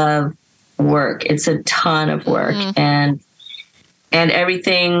lot of work. It's a ton of work. And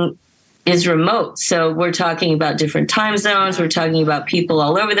everything is remote. So we're talking about different time zones. We're talking about people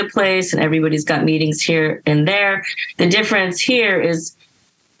all over the place, and everybody's got meetings here and there. The difference here is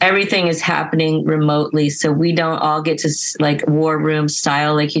everything is happening remotely. So we don't all get to war room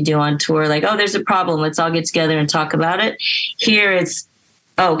style like you do on tour. Like, oh, there's a problem. Let's all get together and talk about it. Here it's,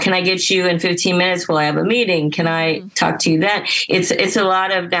 oh, can I get you in 15 minutes? Well, I have a meeting. Can I talk to you then? It's a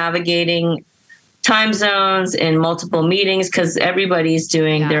lot of navigating time zones and multiple meetings because everybody's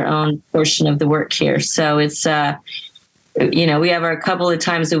doing their own portion of the work here. So it's, we have a couple of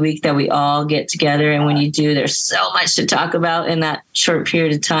times a week that we all get together. And when you do, there's so much to talk about in that short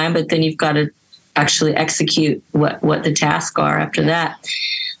period of time. But then you've got to actually execute what the tasks are after that.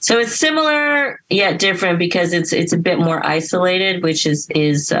 So it's similar yet different because it's a bit more isolated, which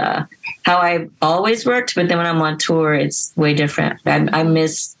is how I've always worked. But then when I'm on tour, it's way different. I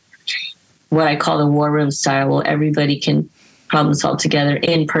miss what I call the war room style, where everybody can problem solve together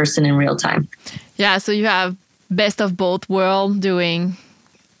in person in real time. Yeah, so you have best of both worlds doing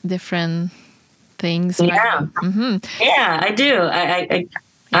different things. Right? Yeah, yeah, I do.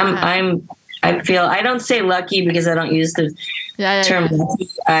 I feel I don't say lucky because I don't use the term lucky.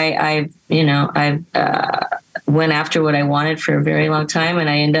 I've went after what I wanted for a very long time, and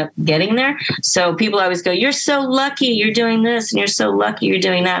I end up getting there. So people always go, "You're so lucky. You're doing this, and you're so lucky. You're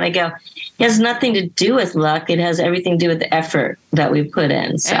doing that." And I go, it has nothing to do with luck. It has everything to do with the effort that we put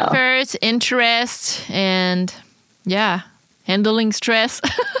in. So effort, interest, and handling stress.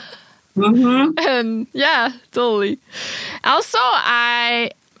 And yeah, totally. Also,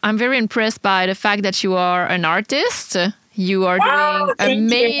 I'm very impressed by the fact that you are an artist. You are doing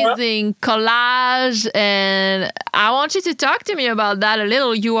amazing collage, and I want you to talk to me about that a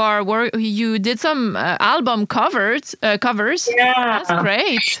little. You did some album covers. Yeah, That's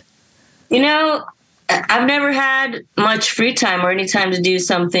great. You know, I've never had much free time or any time to do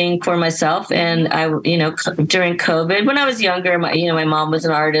something for myself. And during COVID, when I was younger, my mom was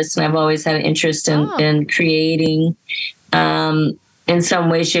an artist, and I've always had an interest in creating in some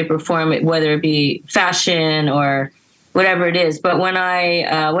way, shape, or form, whether it be fashion or whatever it is. But when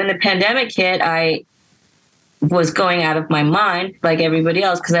the pandemic hit, I was going out of my mind like everybody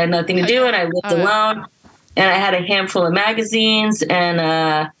else because I had nothing to do and I lived alone, and I had a handful of magazines, and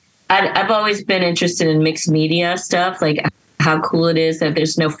I've always been interested in mixed media stuff, like how cool it is that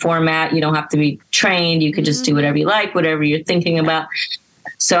there's no format. You don't have to be trained. You could just do whatever you like, whatever you're thinking about.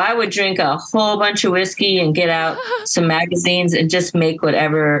 So I would drink a whole bunch of whiskey and get out some magazines and just make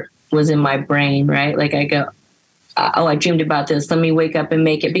whatever was in my brain, right? Like I go, I dreamed about this. Let me wake up and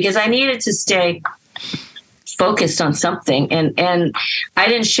make it, because I needed to stay focused on something. And I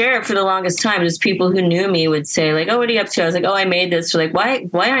didn't share it for the longest time. Just people who knew me would say like, oh, what are you up to? I was like, oh, I made this. Or like,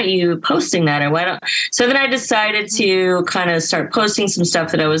 why aren't you posting that? Or why don't? So then I decided to kind of start posting some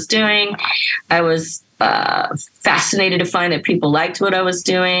stuff that I was doing. I was fascinated to find that people liked what I was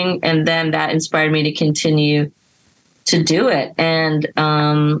doing. And then that inspired me to continue to do it. And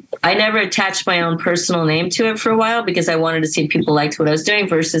I never attached my own personal name to it for a while because I wanted to see if people liked what I was doing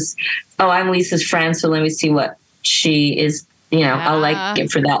versus, oh, I'm Lisa's friend, so let me see what she is, I'll like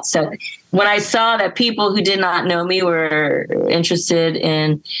it for that. So when I saw that people who did not know me were interested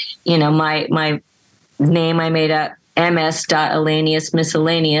in, my name I made up, ms.Elanius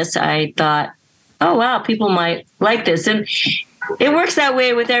Miscellaneous, I thought, oh, wow, people might like this. And it works that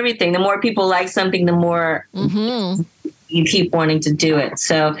way with everything. The more people like something, the more you keep wanting to do it.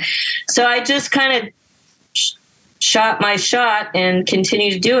 So I just kind of shot my shot and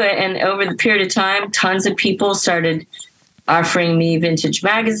continued to do it. And over the period of time, tons of people started offering me vintage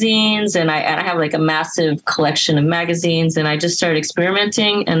magazines. And I have like a massive collection of magazines. And I just started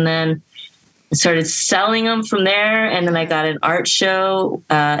experimenting, and then started selling them from there. And then I got an art show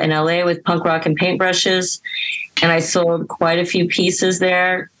in LA with punk rock and paintbrushes. And I sold quite a few pieces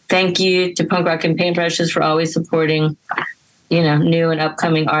there. Thank you to Punk Rock and Paintbrushes for always supporting, new and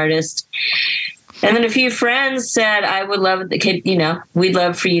upcoming artists. And then a few friends said, I would love we'd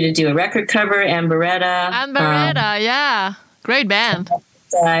love for you to do a record cover. Amberetta. Yeah. Great band.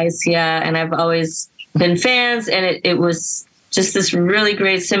 Guys, yeah. And I've always been fans, and it was just this really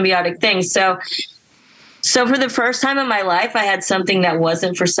great symbiotic thing. So for the first time in my life, I had something that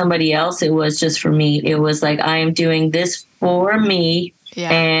wasn't for somebody else. It was just for me. It was like, I am doing this for me. Yeah.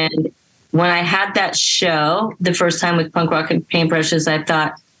 And when I had that show the first time with Punk Rock and Paintbrushes, I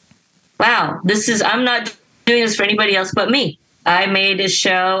thought, wow, I'm not doing this for anybody else but me. I made a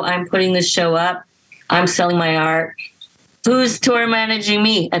show. I'm putting this show up. I'm selling my art. Who's tour managing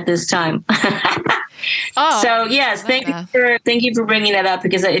me at this time? So yes, thank you for bringing that up,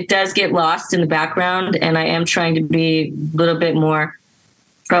 because it does get lost in the background, and I am trying to be a little bit more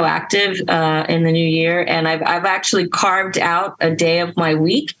proactive in the new year. And I've actually carved out a day of my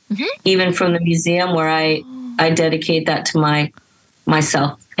week, even from the museum, where I dedicate that to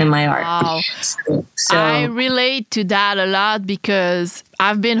myself and my art. Wow. So I relate to that a lot, because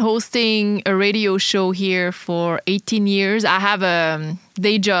I've been hosting a radio show here for 18 years. I have a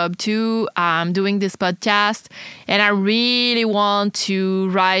day job too. I'm doing this podcast, and I really want to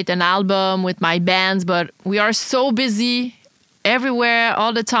write an album with my bands, but we are so busy everywhere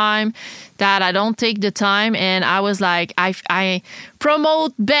all the time that I don't take the time. And I was like, I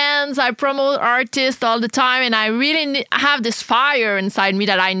promote bands, I promote artists all the time, and I really have this fire inside me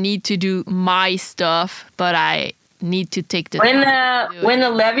that I need to do my stuff, but I need to take the time. When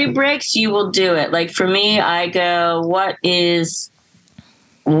the levee breaks, you will do it. Like for me, I go, what is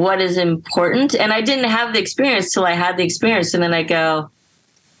important? And I didn't have the experience till I had the experience. And then I go,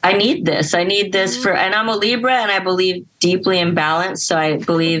 I need this and I'm a Libra, and I believe deeply in balance. So I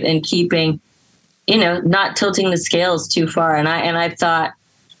believe in keeping, not tilting the scales too far. And I thought,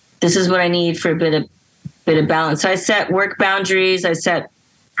 this is what I need for a bit of balance. So I set work boundaries, I set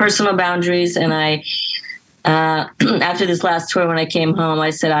personal boundaries. And I, after this last tour, when I came home, I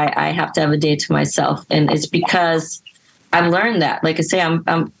said, I have to have a day to myself. And it's because I've learned that, like I say,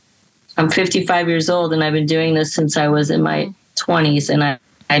 I'm 55 years old, and I've been doing this since I was in my 20s.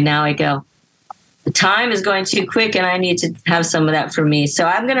 And now I go, the time is going too quick, and I need to have some of that for me. So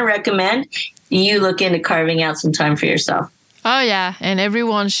I'm going to recommend you look into carving out some time for yourself. Oh, yeah. And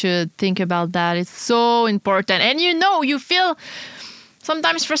everyone should think about that. It's so important. And you feel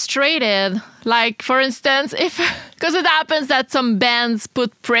sometimes frustrated. Like, for instance, because it happens that some bands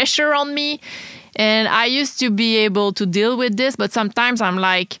put pressure on me. And I used to be able to deal with this. But sometimes I'm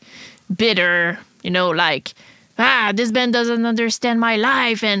like bitter, like, this band doesn't understand my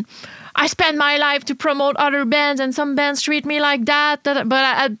life. And I spend my life to promote other bands. And some bands treat me like that.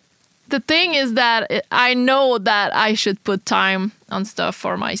 But the thing is that I know that I should put time on stuff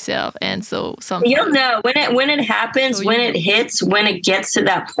for myself, and so you'll know when it happens, when it hits, when it gets to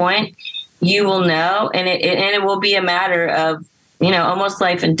that point, you will know, and it will be a matter of almost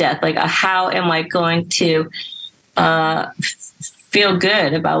life and death. Like, how am I going to feel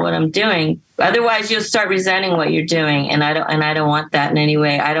good about what I'm doing? Otherwise, you'll start resenting what you're doing, and I don't want that in any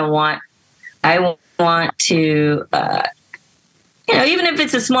way. I want to. Even if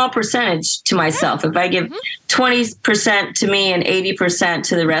it's a small percentage to myself, if I give 20% to me and 80%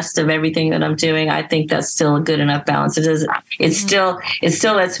 to the rest of everything that I'm doing, I think that's still a good enough balance. It still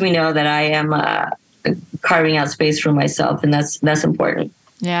lets me know that I am carving out space for myself, and that's important.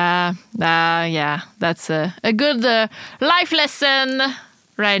 Yeah, that's a good life lesson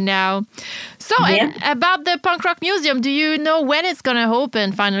right now. So, and about the Punk Rock Museum, do you know when it's going to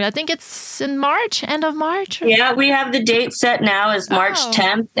open finally? I think it's in March, end of March? Yeah, we have the date set now as March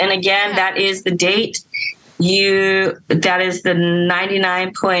 10th. And again, that is the date. That is the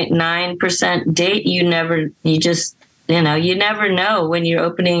 99.9% date. You never know when you're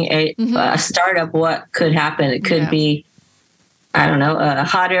opening a startup what could happen. It could be, I don't know, a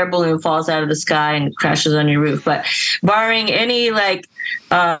hot air balloon falls out of the sky and crashes on your roof. But barring any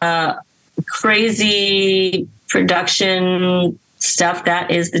crazy production stuff,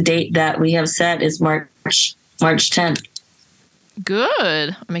 that is the date that we have set, is March 10th.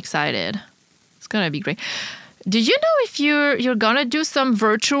 Good. I'm excited. It's going to be great. Do you know if you're going to do some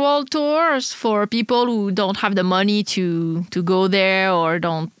virtual tours for people who don't have the money to go there or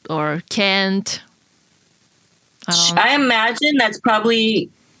can't? I imagine that's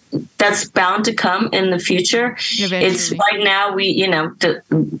bound to come in the future. Eventually. It's right now we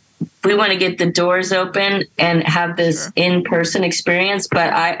want to get the doors open and have this in-person experience,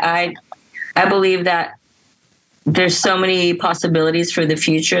 but I believe that there's so many possibilities for the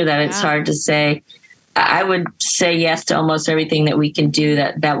future that it's hard to say. I would say yes to almost everything that we can do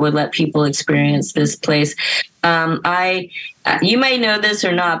that would let people experience this place. You may know this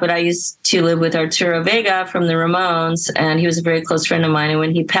or not, but I used to live with Arturo Vega from the Ramones, and he was a very close friend of mine. And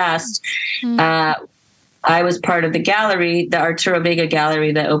when he passed, I was part of the gallery, the Arturo Vega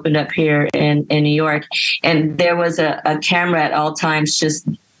gallery that opened up here in New York. And there was a camera at all times just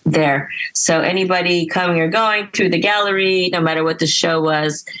there. So anybody coming or going through the gallery, no matter what the show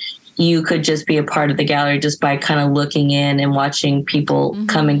was, you could just be a part of the gallery just by kind of looking in and watching people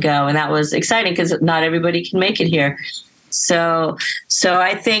come and go. And that was exciting because not everybody can make it here. So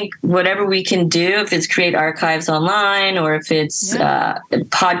I think whatever we can do, if it's create archives online or if it's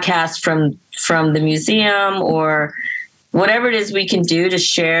podcasts from the museum or whatever it is we can do to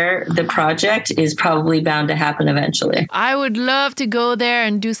share the project, is probably bound to happen eventually. I would love to go there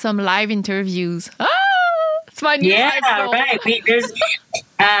and do some live interviews. It's my new life goal. Right. There's,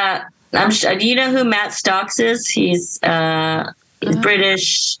 do you know who Matt Stocks is? He's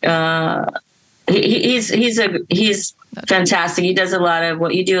British. He's fantastic. He does a lot of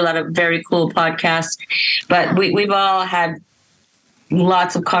very cool podcasts. But we've all had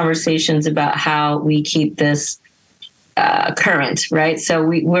lots of conversations about how we keep this current, right? So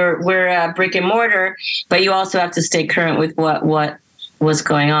we're brick and mortar, but you also have to stay current with what was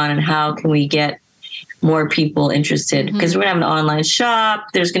going on and how can we get more people interested, because we're going to have an online shop.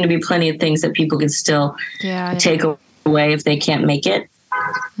 There's going to be plenty of things that people can still take away if they can't make it.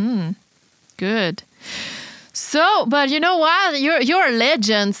 Good. So, but you know what? You're a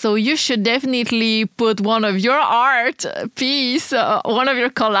legend, so you should definitely put one of your art piece, one of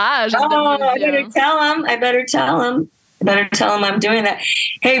your collages. Oh, I better tell him I'm doing that.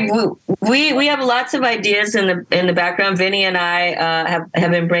 Hey, we have lots of ideas in the background. Vinny and I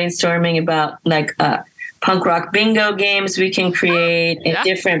have been brainstorming about punk rock bingo games we can create and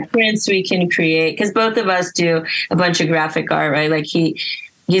different prints we can create, because both of us do a bunch of graphic art, right? Like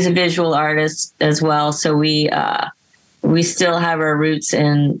he's a visual artist as well, so we still have our roots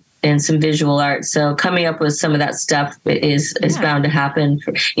in some visual art. So coming up with some of that stuff is bound to happen.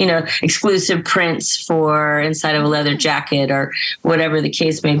 Exclusive prints for inside of a leather jacket or whatever the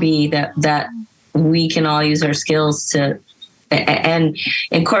case may be, that we can all use our skills to and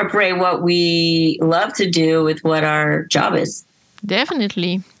incorporate what we love to do with what our job is.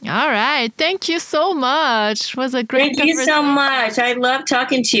 Definitely. All right. Thank you so much. It was a great Thank you so much. I love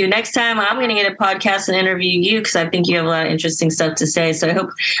talking to you. Next time I'm going to get a podcast and interview you because I think you have a lot of interesting stuff to say. So I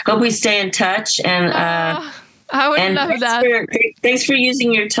hope we stay in touch. And I would love that. Thanks for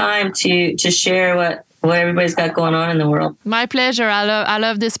using your time to share what everybody's got going on in the world. My pleasure. I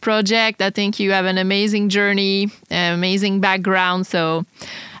love this project. I think you have an amazing journey, amazing background. So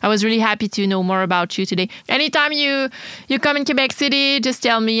I was really happy to know more about you today. Anytime you come in Quebec City, just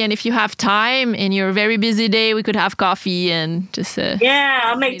tell me. And if you have time in your very busy day, we could have coffee and just...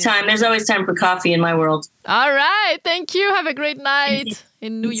 I'll make time. There's always time for coffee in my world. All right. Thank you. Have a great night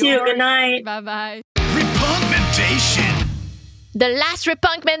in New York. Good night. Bye-bye. Repunkmentation. The last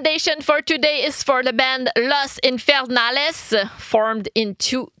repunkmentation for today is for the band Los Infernales, formed in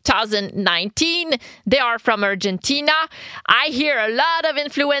 2019. They are from Argentina. I hear a lot of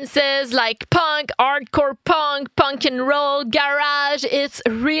influences like punk, hardcore punk and roll, garage. It's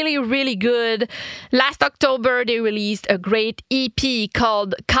really, really good. Last October, they released a great EP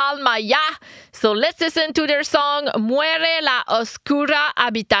called Calma Ya. So let's listen to their song Muere la Oscura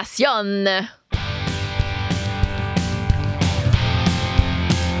Habitación.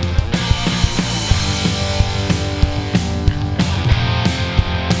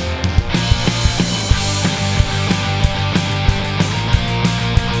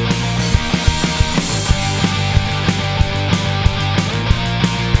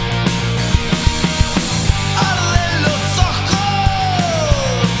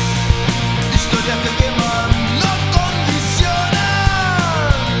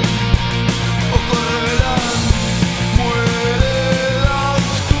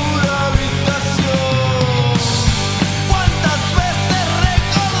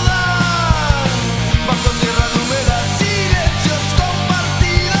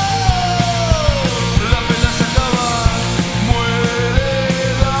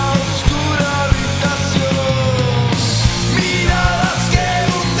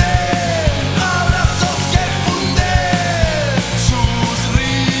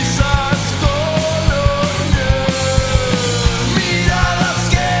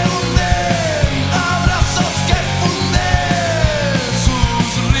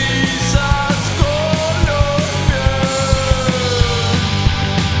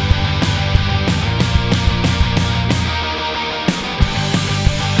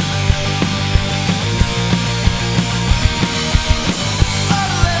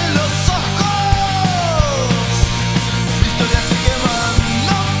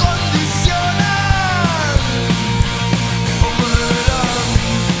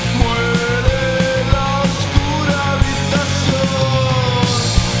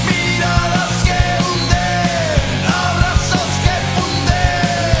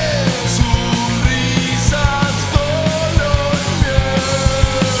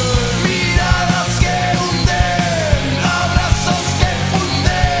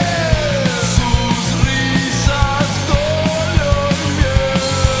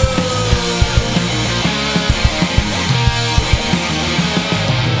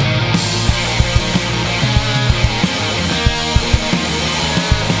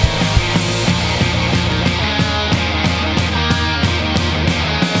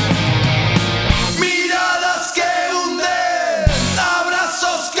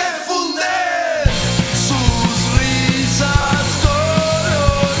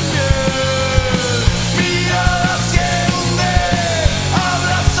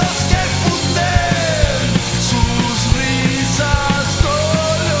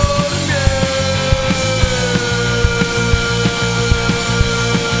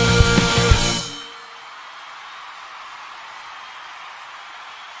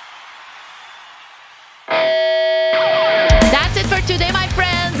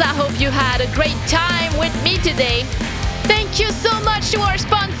 Great time with me today. Thank you so much to our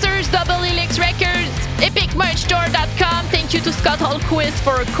sponsors, Double Helix Records, EpicMerchStore.com. Thank you to Scott Hallquist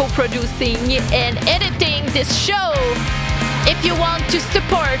for co-producing and editing this show. If you want to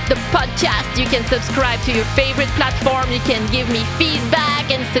support the podcast, you can subscribe to your favorite platform. You can give me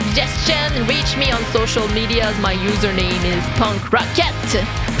feedback and suggestions. Reach me on social media. My username is PunkRocket.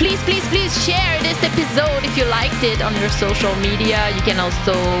 Please share this episode if you liked it on your social media. You can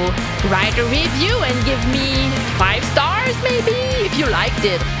also write a review and give me 5 stars maybe if you liked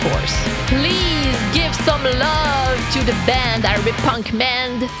it, of course. Please give some love to the band I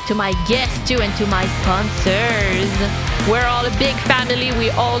repunkment, to my guests too, and to my sponsors. We're all a big family. We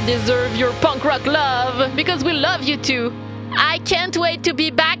all deserve your punk rock love because we love you too. I can't wait to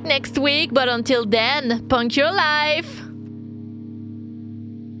be back next week, but until then, punk your life.